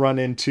 and then run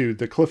into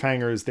the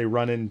cliffhangers. They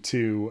run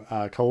into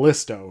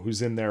Callisto,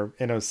 who's in there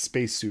in a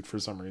spacesuit for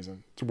some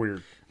reason. It's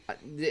weird.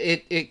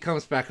 It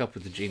comes back up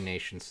with the G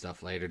Nation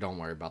stuff later. Don't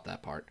worry about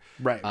that part.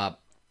 Right.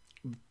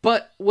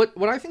 But what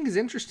I think is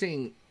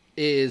interesting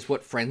is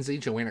what Frenzy,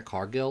 Joanna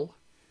Cargill,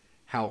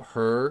 how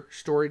her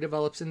story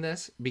develops in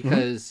this,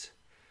 because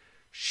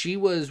she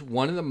was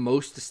one of the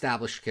most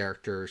established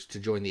characters to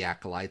join the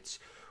Acolytes,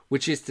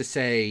 which is to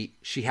say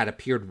she had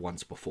appeared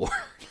once before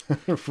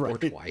Right. or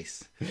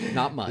twice.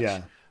 Not much.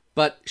 Yeah.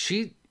 But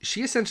she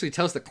essentially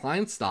tells the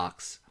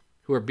Kleinstocks,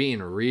 who are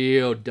being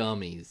real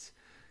dummies,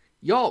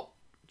 yo,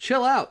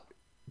 chill out.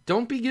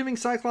 Don't be giving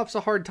Cyclops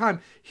a hard time.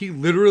 He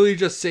literally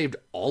just saved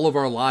all of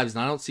our lives,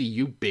 and I don't see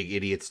you big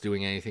idiots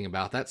doing anything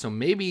about that. So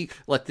maybe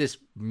let this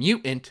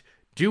mutant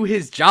do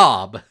his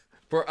job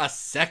for a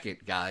second,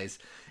 guys.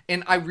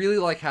 And I really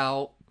like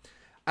how...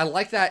 I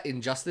like that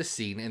in just this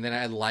scene, and then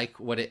I like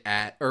what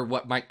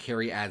what Mike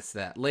Carey adds to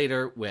that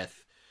later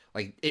with,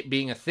 like, it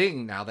being a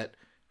thing now that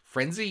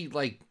Frenzy,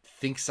 like,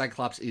 thinks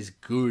Cyclops is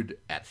good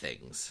at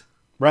things.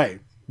 Right.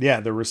 Yeah,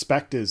 the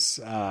respect is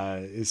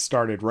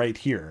started right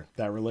here,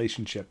 that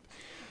relationship.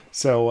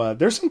 So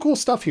there's some cool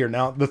stuff here.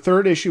 Now, the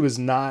third issue is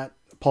not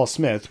Paul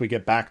Smith. We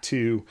get back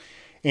to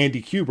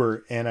Andy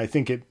Kubert, and I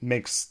think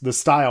the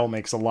style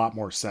makes a lot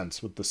more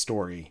sense with the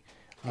story.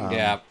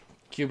 Yeah,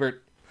 Kubert.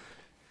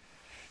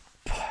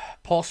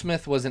 Paul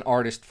Smith was an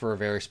artist for a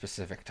very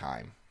specific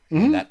time,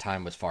 and that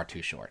time was far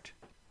too short.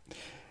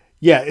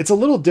 Yeah, it's a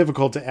little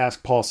difficult to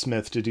ask Paul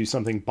Smith to do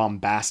something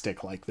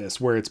bombastic like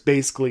this, where it's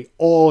basically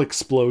all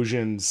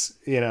explosions,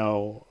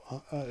 and...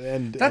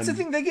 That's the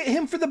thing, they get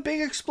him for the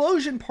big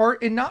explosion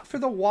part and not for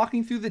the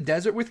walking through the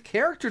desert with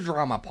character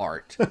drama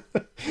part.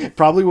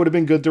 Probably would have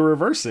been good to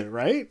reverse it,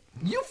 right?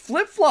 You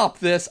flip-flop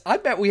this, I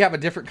bet we have a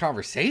different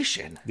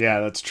conversation. Yeah,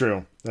 that's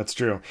true. That's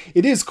true.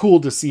 It is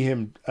cool to see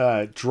him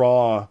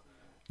draw,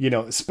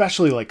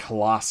 especially like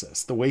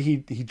Colossus. The way he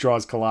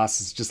draws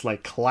Colossus is just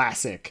like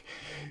classic.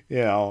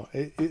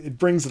 It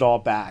brings it all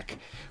back.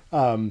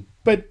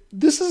 But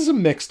this is a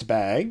mixed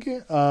bag.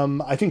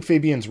 I think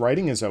Fabian's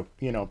writing is,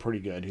 pretty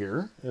good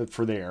here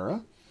for the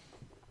era.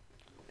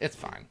 It's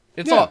fine.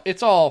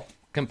 It's all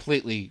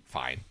completely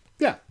fine.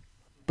 Yeah.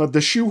 But the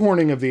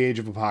shoehorning of the Age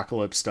of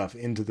Apocalypse stuff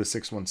into the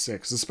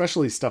 616,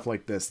 especially stuff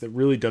like this that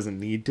really doesn't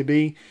need to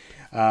be,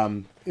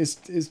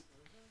 is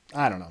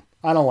I don't know.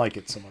 I don't like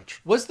it so much.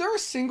 Was there a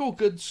single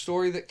good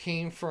story that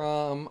came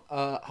from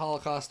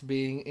Holocaust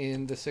being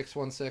in the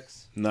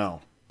 616?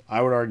 No.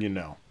 I would argue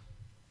no.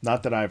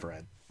 Not that I've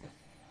read.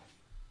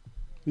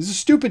 He's a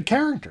stupid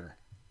character.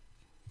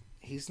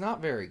 He's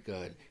not very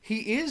good.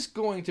 He is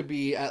going to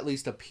be at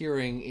least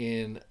appearing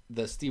in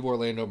the Steve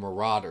Orlando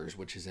Marauders,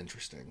 which is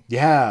interesting.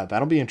 Yeah,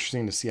 that'll be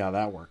interesting to see how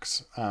that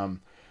works.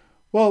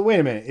 Well, wait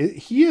a minute.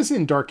 He is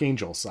in Dark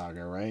Angel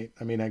Saga, right?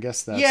 I mean, I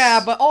guess that's...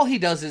 Yeah, but all he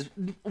does is...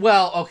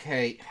 Well,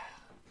 okay.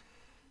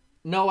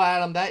 No,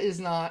 Adam, that is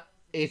not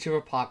Age of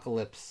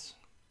Apocalypse.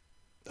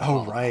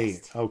 Oh,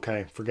 right.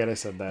 Okay, forget I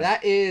said that.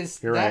 That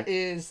is You're right.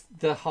 is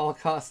the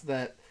Holocaust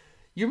that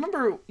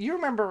You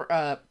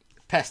remember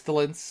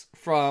Pestilence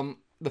from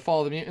The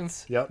Fall of the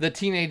Mutants? Yep. The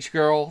teenage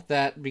girl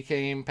that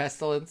became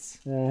Pestilence.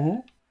 Mm-hmm.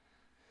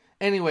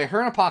 Anyway, her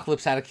and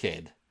Apocalypse had a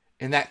kid,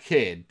 and that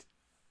kid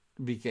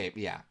became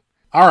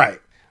All right.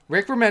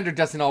 Rick Remender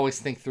doesn't always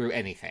think through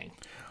anything.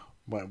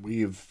 Well,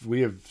 we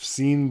have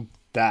seen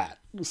that.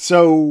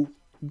 So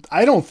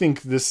I don't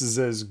think this is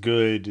as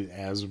good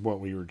as what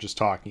we were just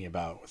talking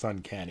about with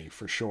Uncanny,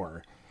 for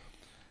sure.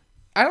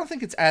 I don't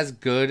think it's as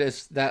good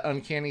as that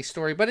Uncanny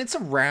story, but it's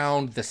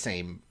around the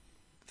same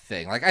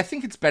thing. Like, I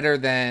think it's better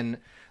than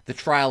the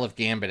Trial of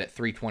Gambit at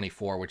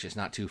 324, which is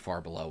not too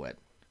far below it.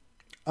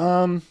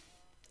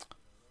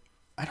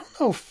 I don't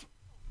know if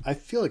I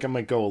feel like I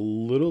might go a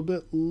little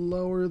bit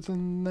lower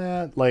than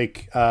that.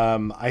 Like,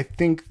 I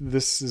think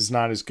this is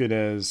not as good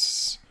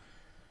as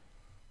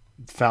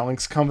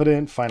Phalanx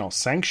Covenant, Final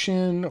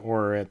Sanction,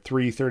 or at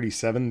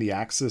 337, the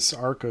Axis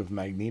arc of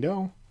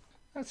Magneto.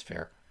 That's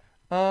fair.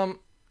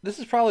 This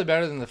is probably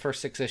better than the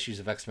first 6 issues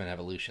of X-Men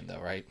Evolution,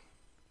 though, right?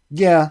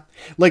 Yeah.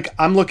 Like,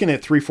 I'm looking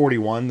at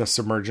 341, the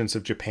Submergence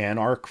of Japan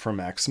arc from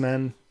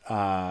X-Men,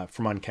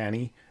 from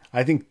Uncanny.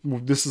 I think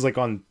this is like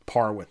on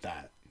par with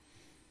that.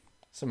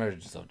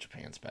 Submergence of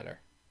Japan's better.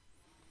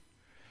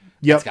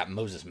 Yep. It's got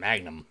Moses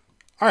Magnum.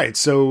 All right,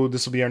 so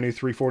this will be our new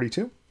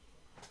 342.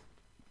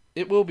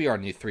 It will be our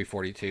new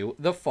 342,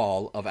 The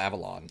Fall of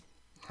Avalon.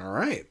 All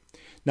right.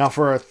 Now,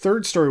 for our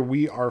third story,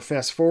 we are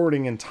fast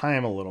forwarding in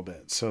time a little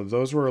bit. So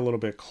those were a little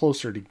bit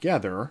closer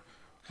together.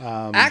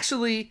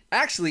 Actually,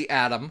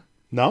 Adam.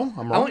 No,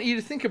 I'm wrong. I want you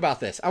to think about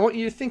this.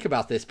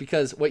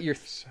 Because what you're,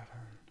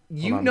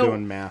 I'm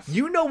doing math.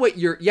 You know what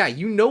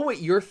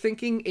you're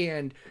thinking,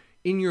 and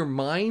in your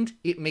mind,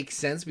 it makes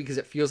sense because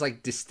it feels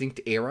like distinct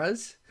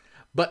eras.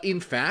 But in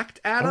fact,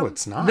 Adam,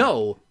 it's not.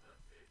 No,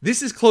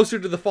 this is closer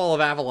to the Fall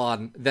of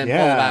Avalon than Fall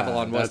of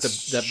Avalon was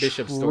to that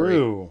Bishop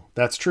story.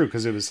 That's true,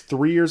 because it was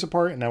 3 years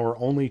apart, and now we're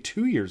only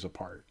 2 years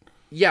apart.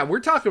 Yeah,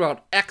 we're talking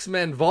about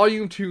X-Men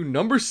Volume 2,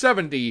 number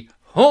 70,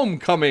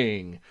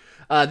 Homecoming.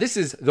 This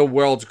is the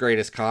world's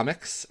greatest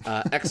comics.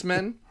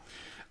 X-Men.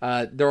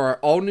 There are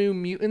all new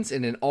mutants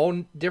in an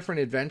all different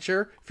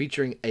adventure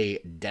featuring a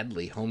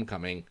deadly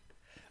homecoming.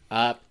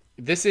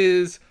 This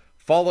is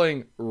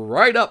following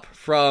right up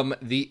from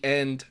the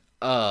end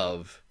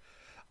of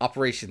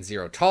Operation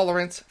Zero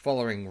Tolerance,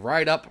 following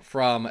right up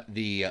from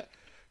the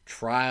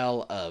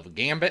Trial of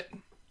Gambit.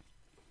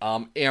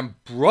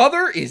 And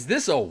brother, is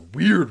this a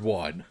weird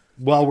one?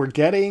 Well, we're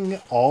getting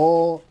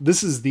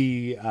this is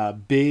the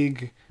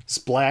big,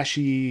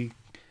 splashy,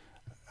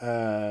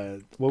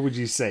 what would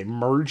you say,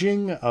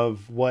 merging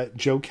of what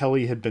Joe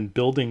Kelly had been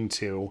building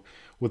to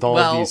with all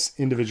of these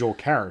individual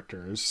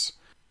characters.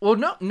 Well,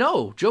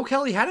 no. Joe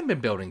Kelly hadn't been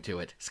building to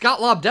it. Scott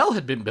Lobdell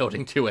had been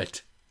building to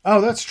it.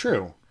 Oh, that's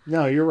true.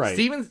 No, you're right.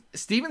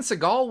 Steven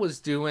Seagal was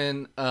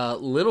doing a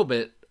little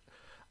bit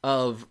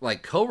of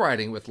like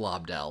co-writing with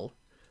Lobdell,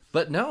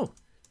 but no,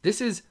 this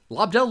is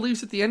Lobdell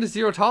leaves at the end of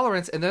Zero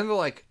Tolerance, and then they're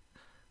like,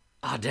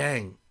 "Ah,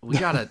 dang, we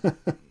gotta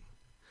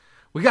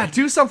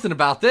do something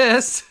about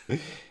this."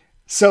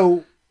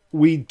 So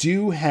we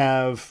do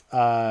have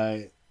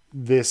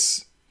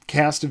this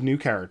cast of new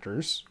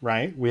characters,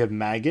 right? We have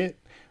Maggot.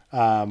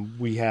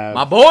 We have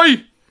my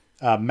boy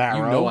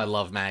Marrow. You know I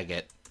love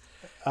Maggot.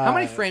 How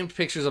many framed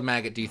pictures of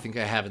Maggot do you think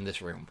I have in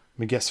this room? Let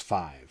me guess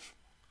 5.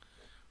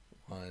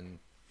 1,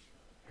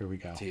 Here we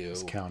go. 2,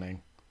 It's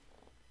counting.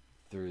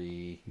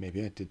 3.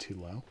 Maybe I did too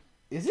low.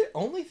 Is it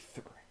only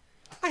 3?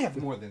 I have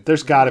more than.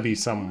 There's got to be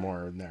some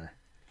more in there,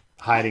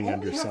 hiding I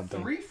under only have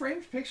something. 3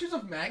 framed pictures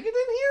of Maggot in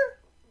here.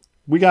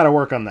 We got to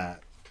work on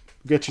that.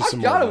 Get you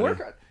some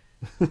more.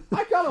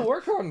 I gotta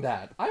work on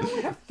that. I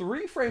only have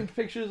 3 framed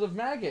pictures of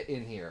Maggot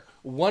in here.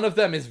 One of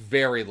them is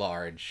very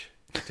large,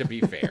 to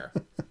be fair.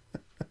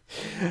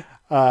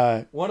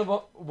 One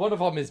of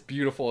them is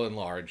beautiful and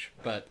large,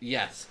 but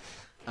yes.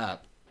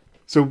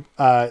 So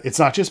it's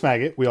not just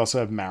Maggot. We also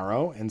have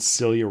Marrow and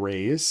Celia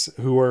Reyes,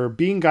 who are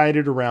being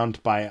guided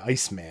around by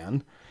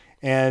Iceman.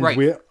 And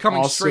right,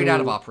 coming straight out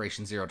of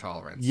Operation Zero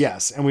Tolerance.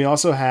 Yes, and we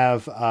also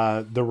have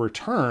the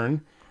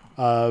return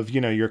of,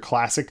 your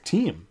classic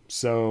team.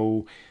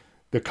 So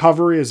the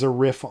cover is a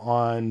riff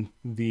on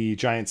the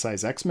Giant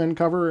Size X-Men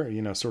cover,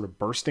 sort of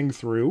bursting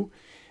through.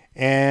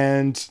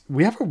 And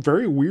we have a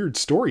very weird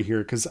story here,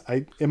 because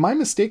am I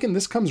mistaken?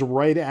 This comes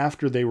right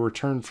after they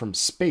return from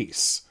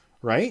space,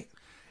 right?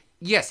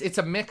 Yes, it's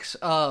a mix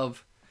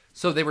of...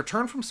 So they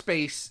return from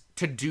space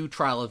to do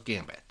Trial of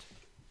Gambit.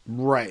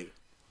 Right.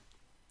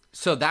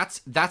 So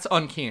that's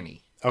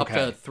Uncanny. Okay. Up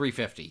to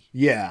 350.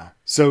 Yeah.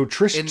 So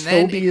Trish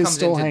Tilby is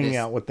still hanging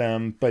out with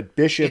them, but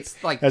Bishop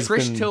It's like has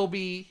Trish been...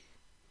 Tilby...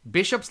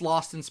 Bishop's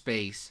lost in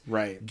space.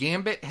 Right.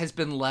 Gambit has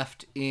been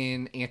left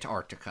in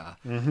Antarctica.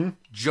 Mm-hmm.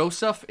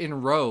 Joseph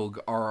and Rogue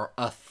are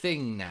a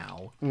thing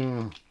now.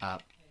 Mm.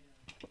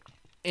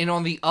 And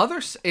on the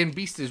other... And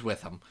Beast is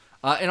with him.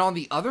 And on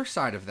the other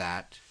side of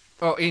that...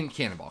 Oh, and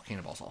Cannonball.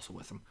 Cannonball's also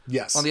with him.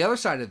 Yes. On the other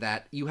side of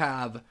that, you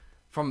have,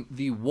 from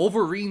the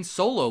Wolverine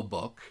solo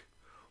book,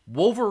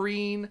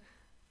 Wolverine,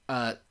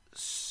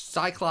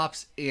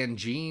 Cyclops, and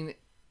Jean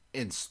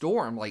and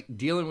Storm, like,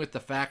 dealing with the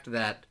fact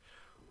that,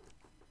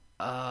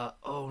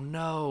 oh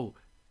no,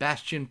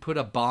 Bastion put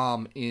a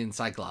bomb in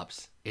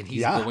Cyclops, and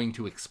he's going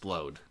to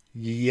explode.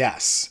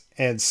 Yes.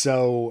 And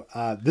so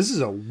this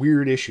is a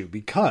weird issue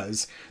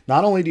because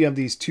not only do you have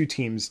these two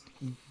teams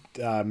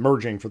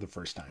merging for the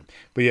first time,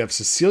 but you have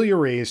Cecilia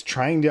Reyes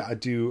trying to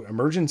do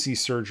emergency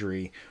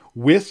surgery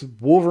with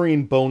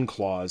Wolverine bone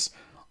claws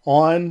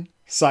on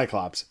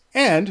Cyclops.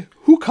 And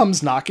who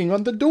comes knocking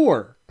on the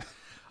door?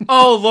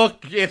 Oh,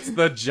 look, it's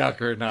the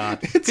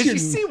Juggernaut. Did you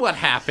see what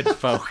happened,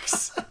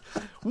 folks?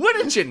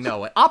 Wouldn't you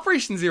know it?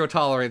 Operation Zero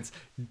Tolerance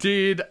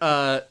did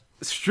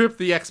strip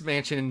the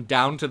X-Mansion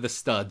down to the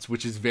studs,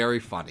 which is very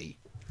funny.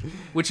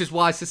 Which is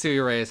why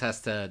Cecilia Reyes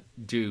has to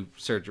do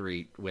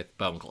surgery with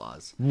bone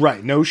claws.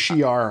 Right. No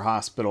Shi'ar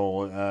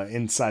hospital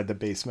inside the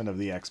basement of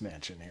the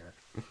X-Mansion here.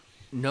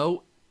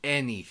 No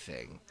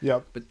anything.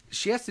 Yep. But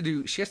she has to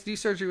do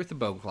surgery with the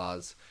bone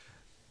claws.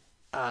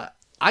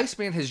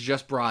 Iceman has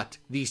just brought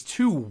these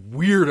two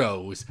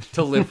weirdos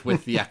to live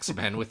with the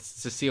X-Men, with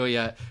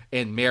Cecilia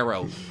and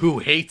Marrow, who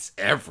hates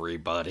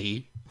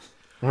everybody.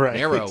 Right.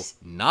 Marrow,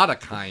 not a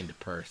kind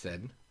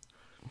person.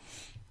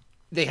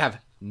 They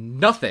have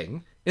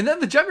nothing. And then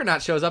the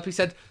Juggernaut shows up. He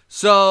said,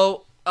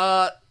 so,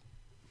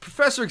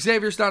 Professor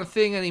Xavier's not a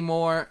thing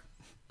anymore,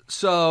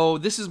 so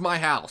this is my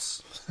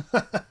house.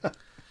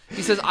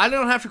 He says, I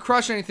don't have to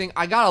crush anything.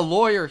 I got a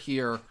lawyer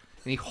here. And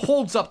he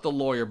holds up the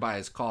lawyer by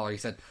his collar. He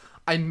said,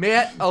 I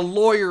met a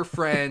lawyer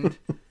friend,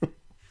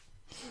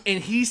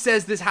 and he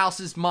says this house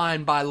is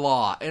mine by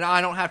law, and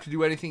I don't have to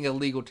do anything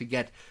illegal to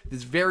get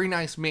this very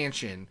nice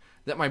mansion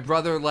that my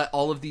brother let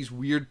all of these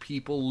weird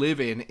people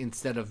live in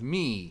instead of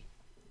me,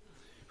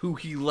 who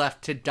he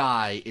left to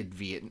die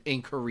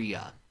in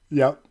Korea.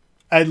 Yep.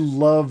 I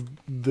love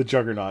the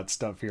Juggernaut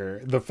stuff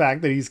here. The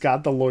fact that he's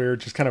got the lawyer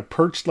just kind of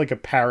perched like a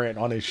parrot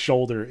on his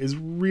shoulder is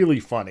really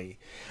funny.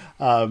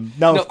 Of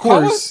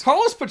course...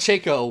 Carlos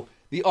Pacheco,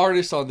 the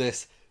artist on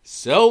this,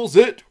 sells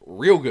it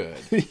real good.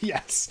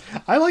 Yes.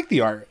 I like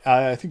the art.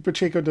 I think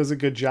Pacheco does a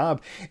good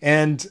job.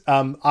 And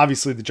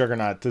obviously the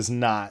Juggernaut does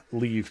not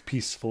leave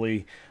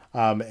peacefully.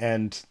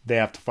 And they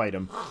have to fight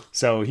him.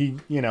 So he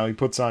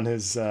puts on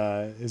his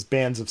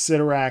bands of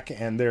Cyttorak,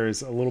 and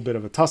there's a little bit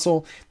of a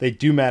tussle. They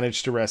do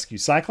manage to rescue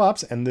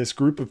Cyclops, and this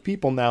group of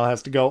people now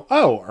has to go,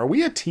 oh, are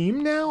we a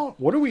team now?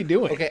 What are we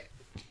doing? Okay,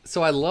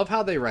 so I love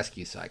how they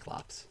rescue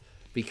Cyclops,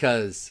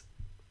 because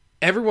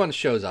everyone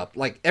shows up.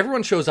 Like,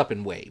 everyone shows up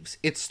in waves.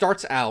 It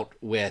starts out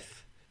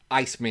with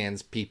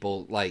Iceman's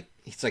people, like,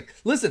 he's like,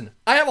 listen,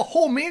 I have a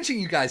whole mansion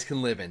you guys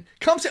can live in.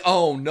 Come see.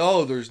 Oh,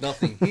 no, there's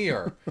nothing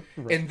here.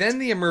 Right. And then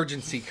the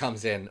emergency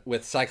comes in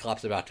with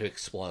Cyclops about to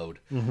explode.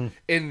 Mm-hmm.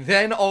 And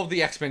then all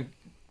the X-Men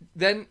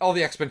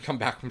come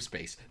back from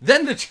space.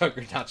 Then the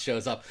Juggernaut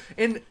shows up.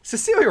 And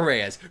Cecilia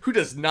Reyes, who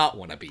does not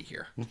want to be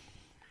here,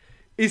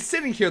 is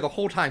sitting here the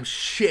whole time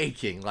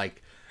shaking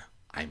like,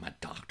 I'm a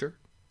doctor.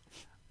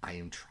 I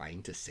am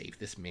trying to save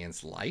this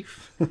man's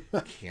life.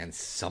 Can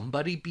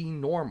somebody be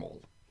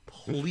normal?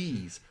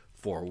 Please.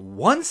 For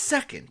 1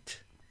 second.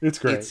 It's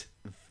great. It's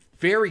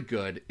very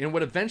good. And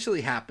what eventually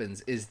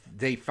happens is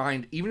they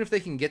find, even if they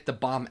can get the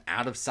bomb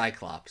out of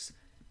Cyclops,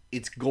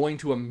 it's going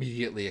to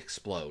immediately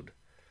explode.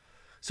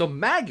 So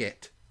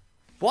Maggot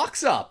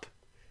walks up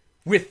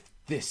with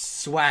this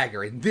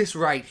swagger, and this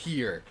right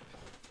here,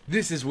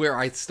 this is where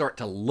I start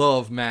to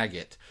love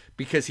Maggot,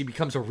 because he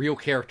becomes a real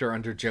character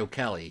under Joe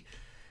Kelly.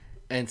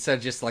 And instead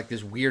of just like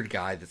this weird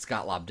guy that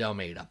Scott Lobdell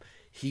made up,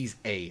 he's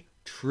a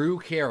true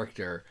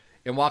character,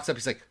 and walks up,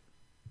 he's like,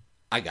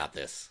 I got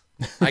this.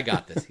 I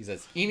got this. He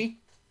says, Eenie,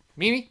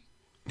 Meenie,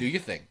 do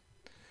your thing.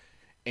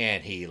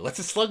 And he lets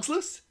his slugs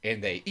loose,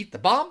 and they eat the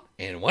bomb,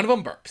 and one of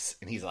them burps.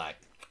 And he's like,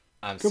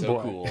 I'm Good so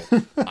boy.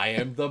 cool. I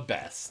am the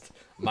best.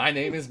 My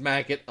name is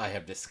Maggot. I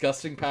have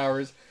disgusting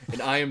powers, and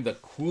I am the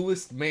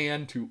coolest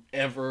man to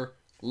ever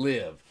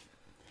live.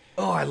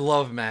 Oh, I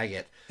love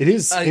Maggot. It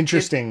is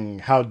interesting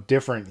how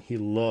different he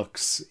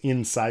looks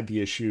inside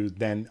the issue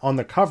than on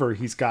the cover.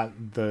 He's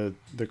got the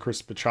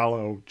Chris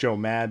Bachalo Joe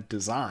Mad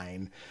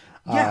design.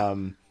 Yeah.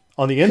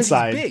 On the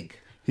inside,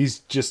 he's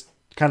big. Just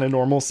kind of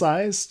normal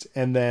sized.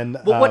 And then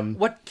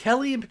what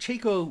Kelly and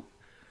Pacheco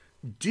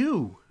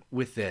do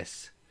with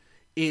this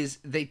is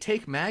they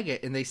take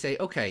Maggot and they say,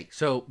 okay,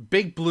 so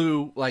big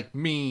blue, like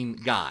mean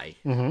guy.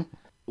 Mm-hmm.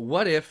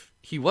 What if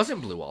he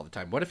wasn't blue all the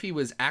time? What if he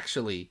was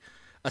actually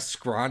a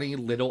scrawny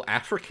little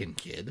African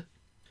kid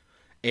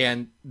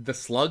and the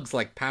slugs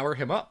like power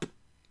him up?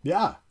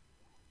 Yeah.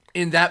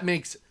 And that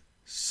makes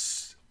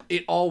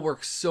it all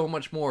works so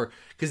much more,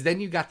 because then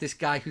you got this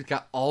guy who's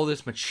got all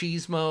this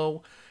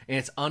machismo, and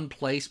it's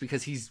unplaced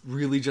because he's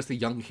really just a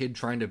young kid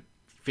trying to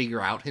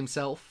figure out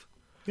himself.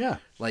 Yeah.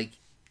 Like,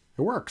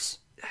 it works.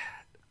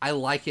 I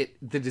like it.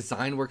 The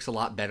design works a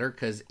lot better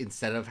because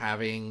instead of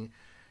having,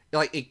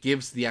 like, it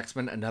gives the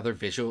X-Men another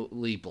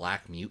visually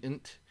black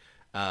mutant,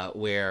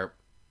 where,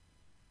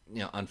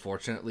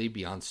 unfortunately,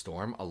 beyond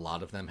Storm, a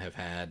lot of them have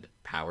had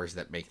powers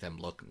that make them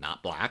look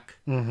not black.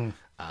 Mm-hmm.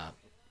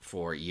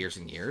 For years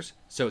and years.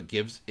 So it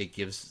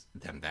gives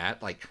them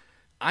that. Like,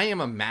 I am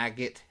a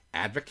Maggot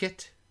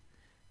advocate,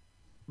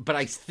 but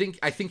I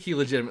think he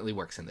legitimately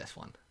works in this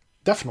one.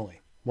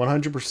 Definitely.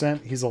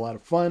 100%. He's a lot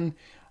of fun.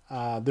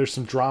 There's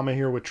some drama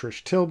here with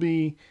Trish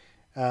Tilby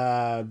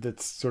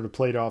that's sort of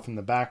played off in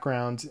the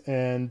background.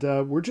 And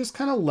we're just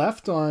kind of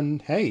left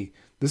on, hey,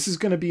 this is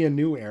going to be a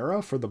new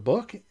era for the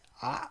book.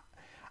 I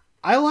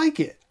like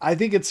it. I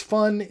think it's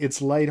fun.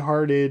 It's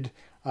lighthearted.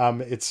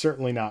 It's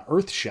certainly not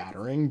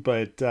earth-shattering,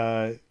 but,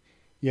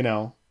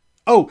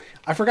 Oh,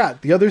 I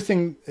forgot. The other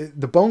thing,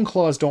 the bone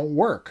claws don't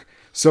work.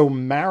 So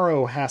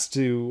Marrow has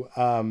to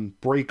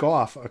break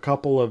off a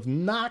couple of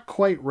not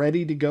quite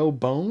ready to go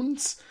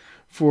bones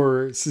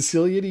for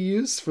Cecilia to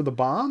use for the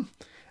bomb.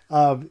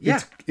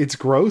 It's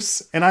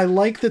gross. And I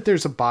like that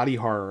there's a body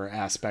horror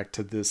aspect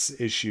to this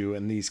issue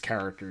and these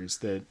characters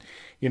that,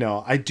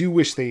 I do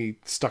wish they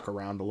stuck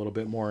around a little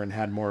bit more and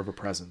had more of a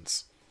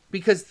presence.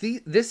 Because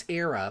this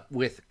era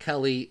with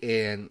Kelly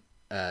and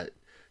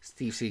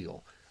Steve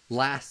Siegel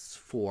lasts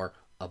for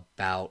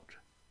about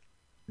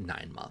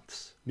 9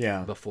 months.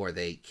 Yeah. Before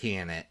they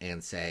can it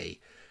and say,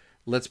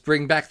 let's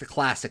bring back the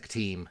classic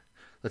team.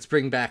 Let's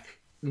bring back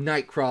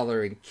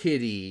Nightcrawler and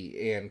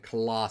Kitty and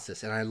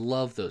Colossus. And I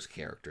love those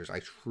characters. I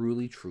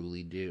truly,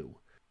 truly do.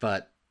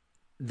 But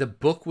the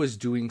book was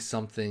doing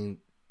something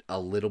a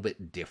little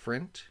bit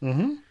different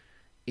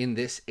in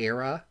this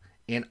era.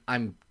 And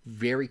I'm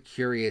very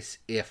curious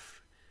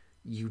if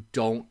you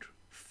don't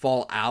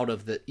fall out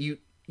of you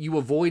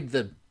avoid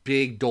the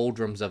big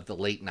doldrums of the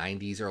late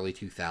 90s, early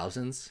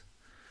 2000s.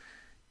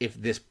 If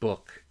this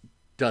book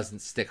doesn't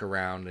stick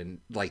around in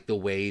like the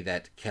way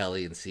that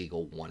Kelly and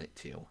Siegel want it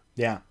to.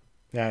 Yeah,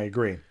 I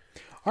agree.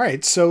 All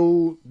right,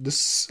 so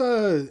this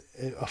is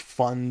a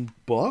fun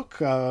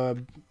book.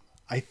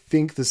 I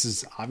think this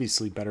is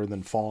obviously better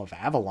than Fall of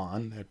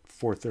Avalon at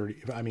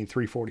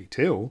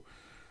 342.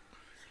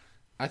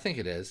 I think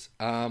it is.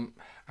 I'm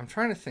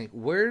trying to think.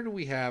 Where do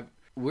we have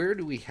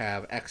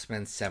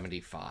X-Men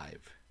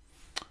 75?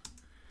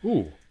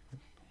 Ooh,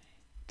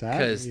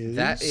 because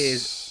that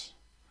is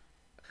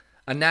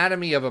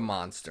Anatomy of a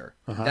Monster.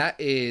 That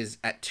is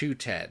at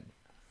 210.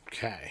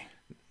 Okay.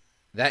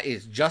 That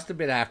is just a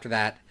bit after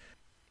that,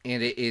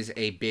 and it is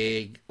a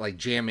big like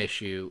jam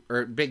issue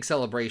or big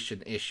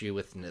celebration issue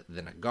with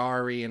the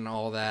Nagari and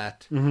all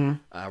that.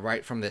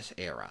 Right from this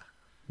era.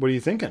 What are you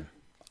thinking?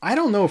 I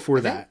don't know if we're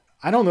that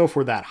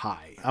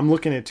high. I'm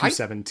looking at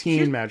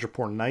 217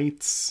 Madripoor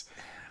Nights.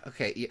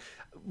 Okay. Yeah.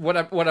 What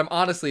I'm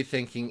honestly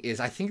thinking is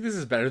I think this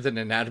is better than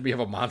Anatomy of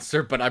a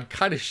Monster, but I'm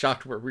kind of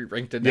shocked where we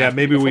ranked Anatomy. Yeah,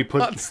 maybe we put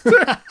Monster.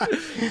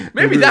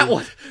 maybe that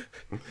one's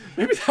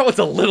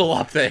a little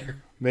up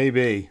there.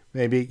 Maybe.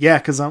 Yeah,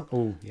 because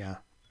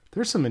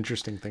there's some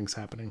interesting things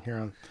happening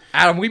here.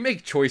 Adam, we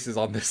make choices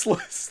on this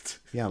list.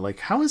 Yeah,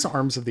 like how is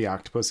Arms of the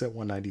Octopus at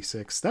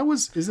 196?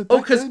 Is it?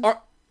 Because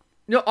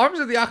Arms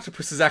of the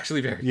Octopus is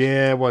actually very good.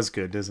 Yeah, it was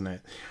good, isn't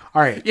it?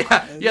 All right.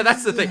 Yeah,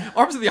 that's the thing.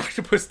 Arms of the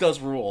Octopus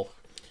does rule.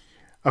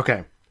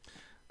 Okay.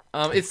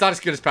 It's not as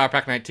good as Power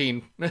Pack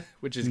 19,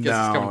 which is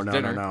Guess It's Coming to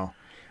Dinner. No.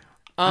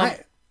 I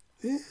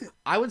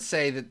would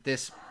say that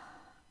this...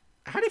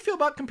 How do you feel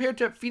about compared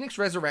to Phoenix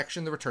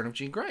Resurrection, The Return of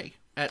Jean Grey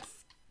at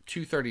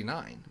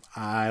 239?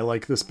 I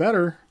like this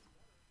better.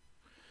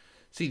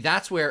 See,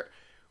 that's where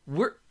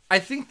I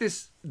think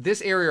this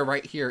area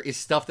right here is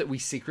stuff that we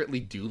secretly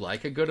do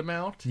like a good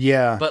amount.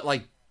 Yeah. But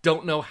like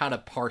don't know how to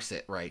parse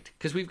it right.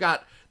 Because we've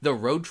got the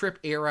Road Trip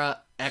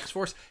era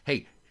X-Force.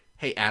 Hey,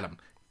 Adam.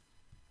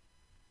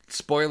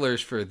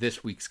 Spoilers for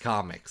this week's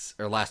comics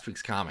or last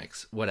week's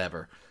comics,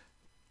 whatever.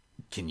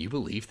 Can you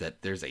believe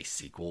that there's a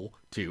sequel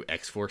to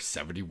X-Force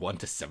 71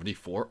 to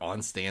 74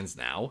 on stands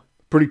now?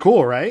 Pretty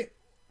cool, right?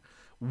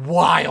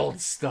 Wild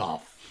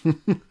stuff.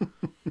 Because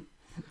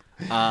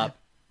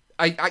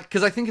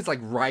I think it's like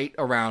right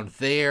around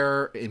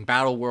there in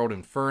Battle World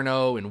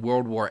Inferno and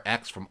World War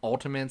X from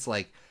Ultimates.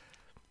 Like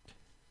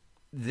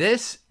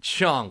this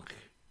chunk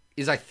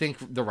is, I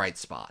think, the right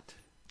spot.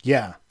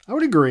 Yeah, I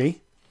would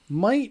agree.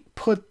 Might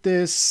put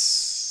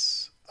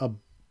this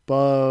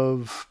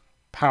above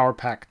Power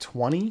Pack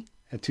 20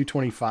 at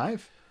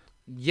 225.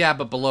 Yeah,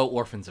 but below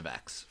Orphans of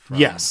X.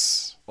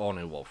 Yes. All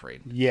New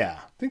Wolverine. Yeah,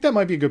 I think that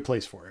might be a good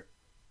place for it.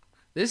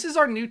 This is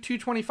our new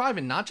 225,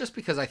 and not just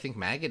because I think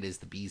Maggot is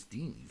the bee's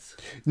knees.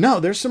 No,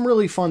 there's some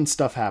really fun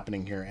stuff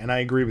happening here, and I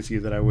agree with you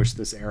that I wish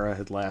this era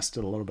had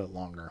lasted a little bit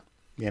longer,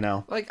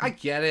 Like, I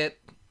get it.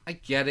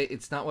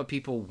 It's not what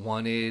people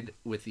wanted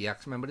with the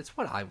X-Men, but it's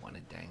what I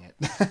wanted, dang it.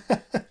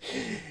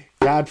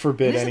 God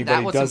forbid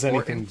anybody does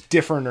anything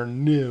different or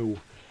new.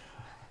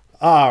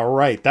 All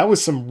right, that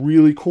was some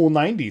really cool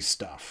 90s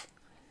stuff.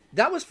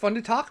 That was fun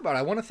to talk about.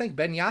 I want to thank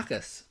Ben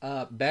Yakas.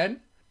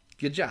 Ben,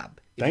 good job.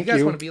 If Thank you guys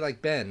you. want to be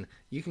like Ben,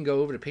 you can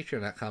go over to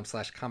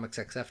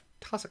patreon.com/comicsxf,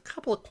 toss a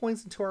couple of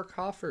coins into our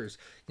coffers,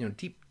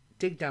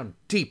 dig down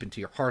deep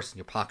into your hearts and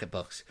your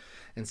pocketbooks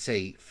and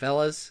say,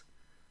 fellas,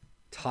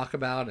 talk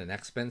about an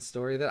X-Men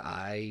story that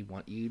I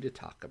want you to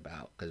talk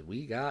about. Because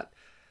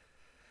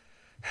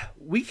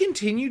we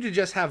continue to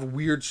just have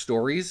weird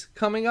stories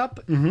coming up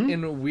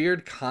and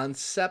weird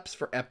concepts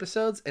for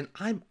episodes, and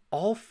I'm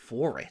all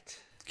for it.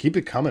 Keep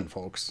it coming,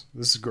 folks.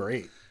 This is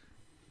great.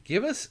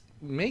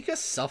 Make us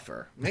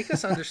suffer. Make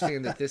us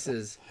understand that this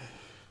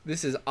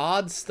is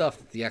odd stuff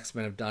that the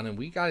X-Men have done, and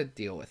we got to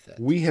deal with it.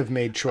 We have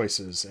made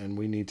choices, and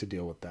we need to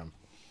deal with them.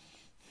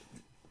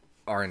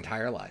 Our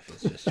entire life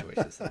is just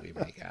choices that we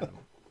make, Adam.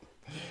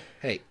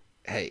 Hey,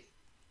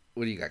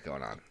 what do you got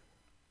going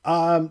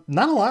on?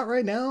 Not a lot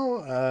right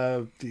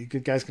now. You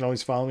guys can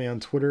always follow me on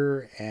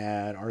Twitter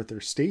at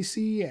Arthur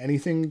Stacy.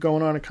 Anything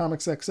going on at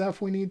Comics XF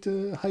we need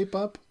to hype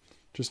up?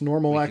 Just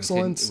normal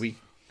excellence.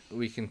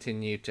 We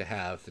continue to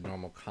have the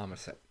normal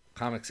Comics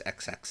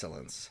X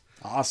excellence.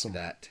 Awesome.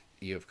 That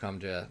you have come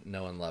to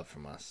know and love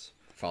from us.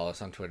 Follow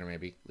us on Twitter,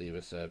 maybe leave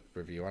us a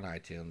review on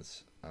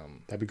iTunes.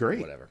 That'd be great.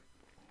 Whatever.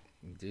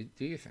 Do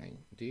your thing.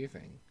 Do your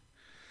thing.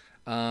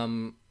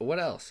 What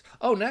else?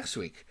 Oh, next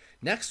week.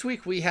 Next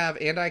week we have,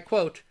 and I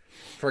quote,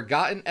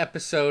 forgotten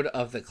episode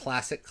of the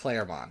classic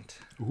Claremont.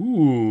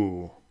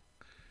 Ooh.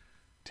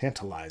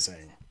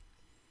 Tantalizing.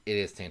 It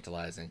is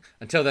tantalizing.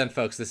 Until then,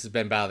 folks, this has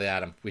been Battle of the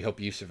Atom. We hope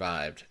you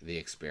survived the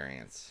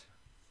experience.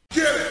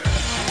 Get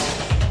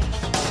it!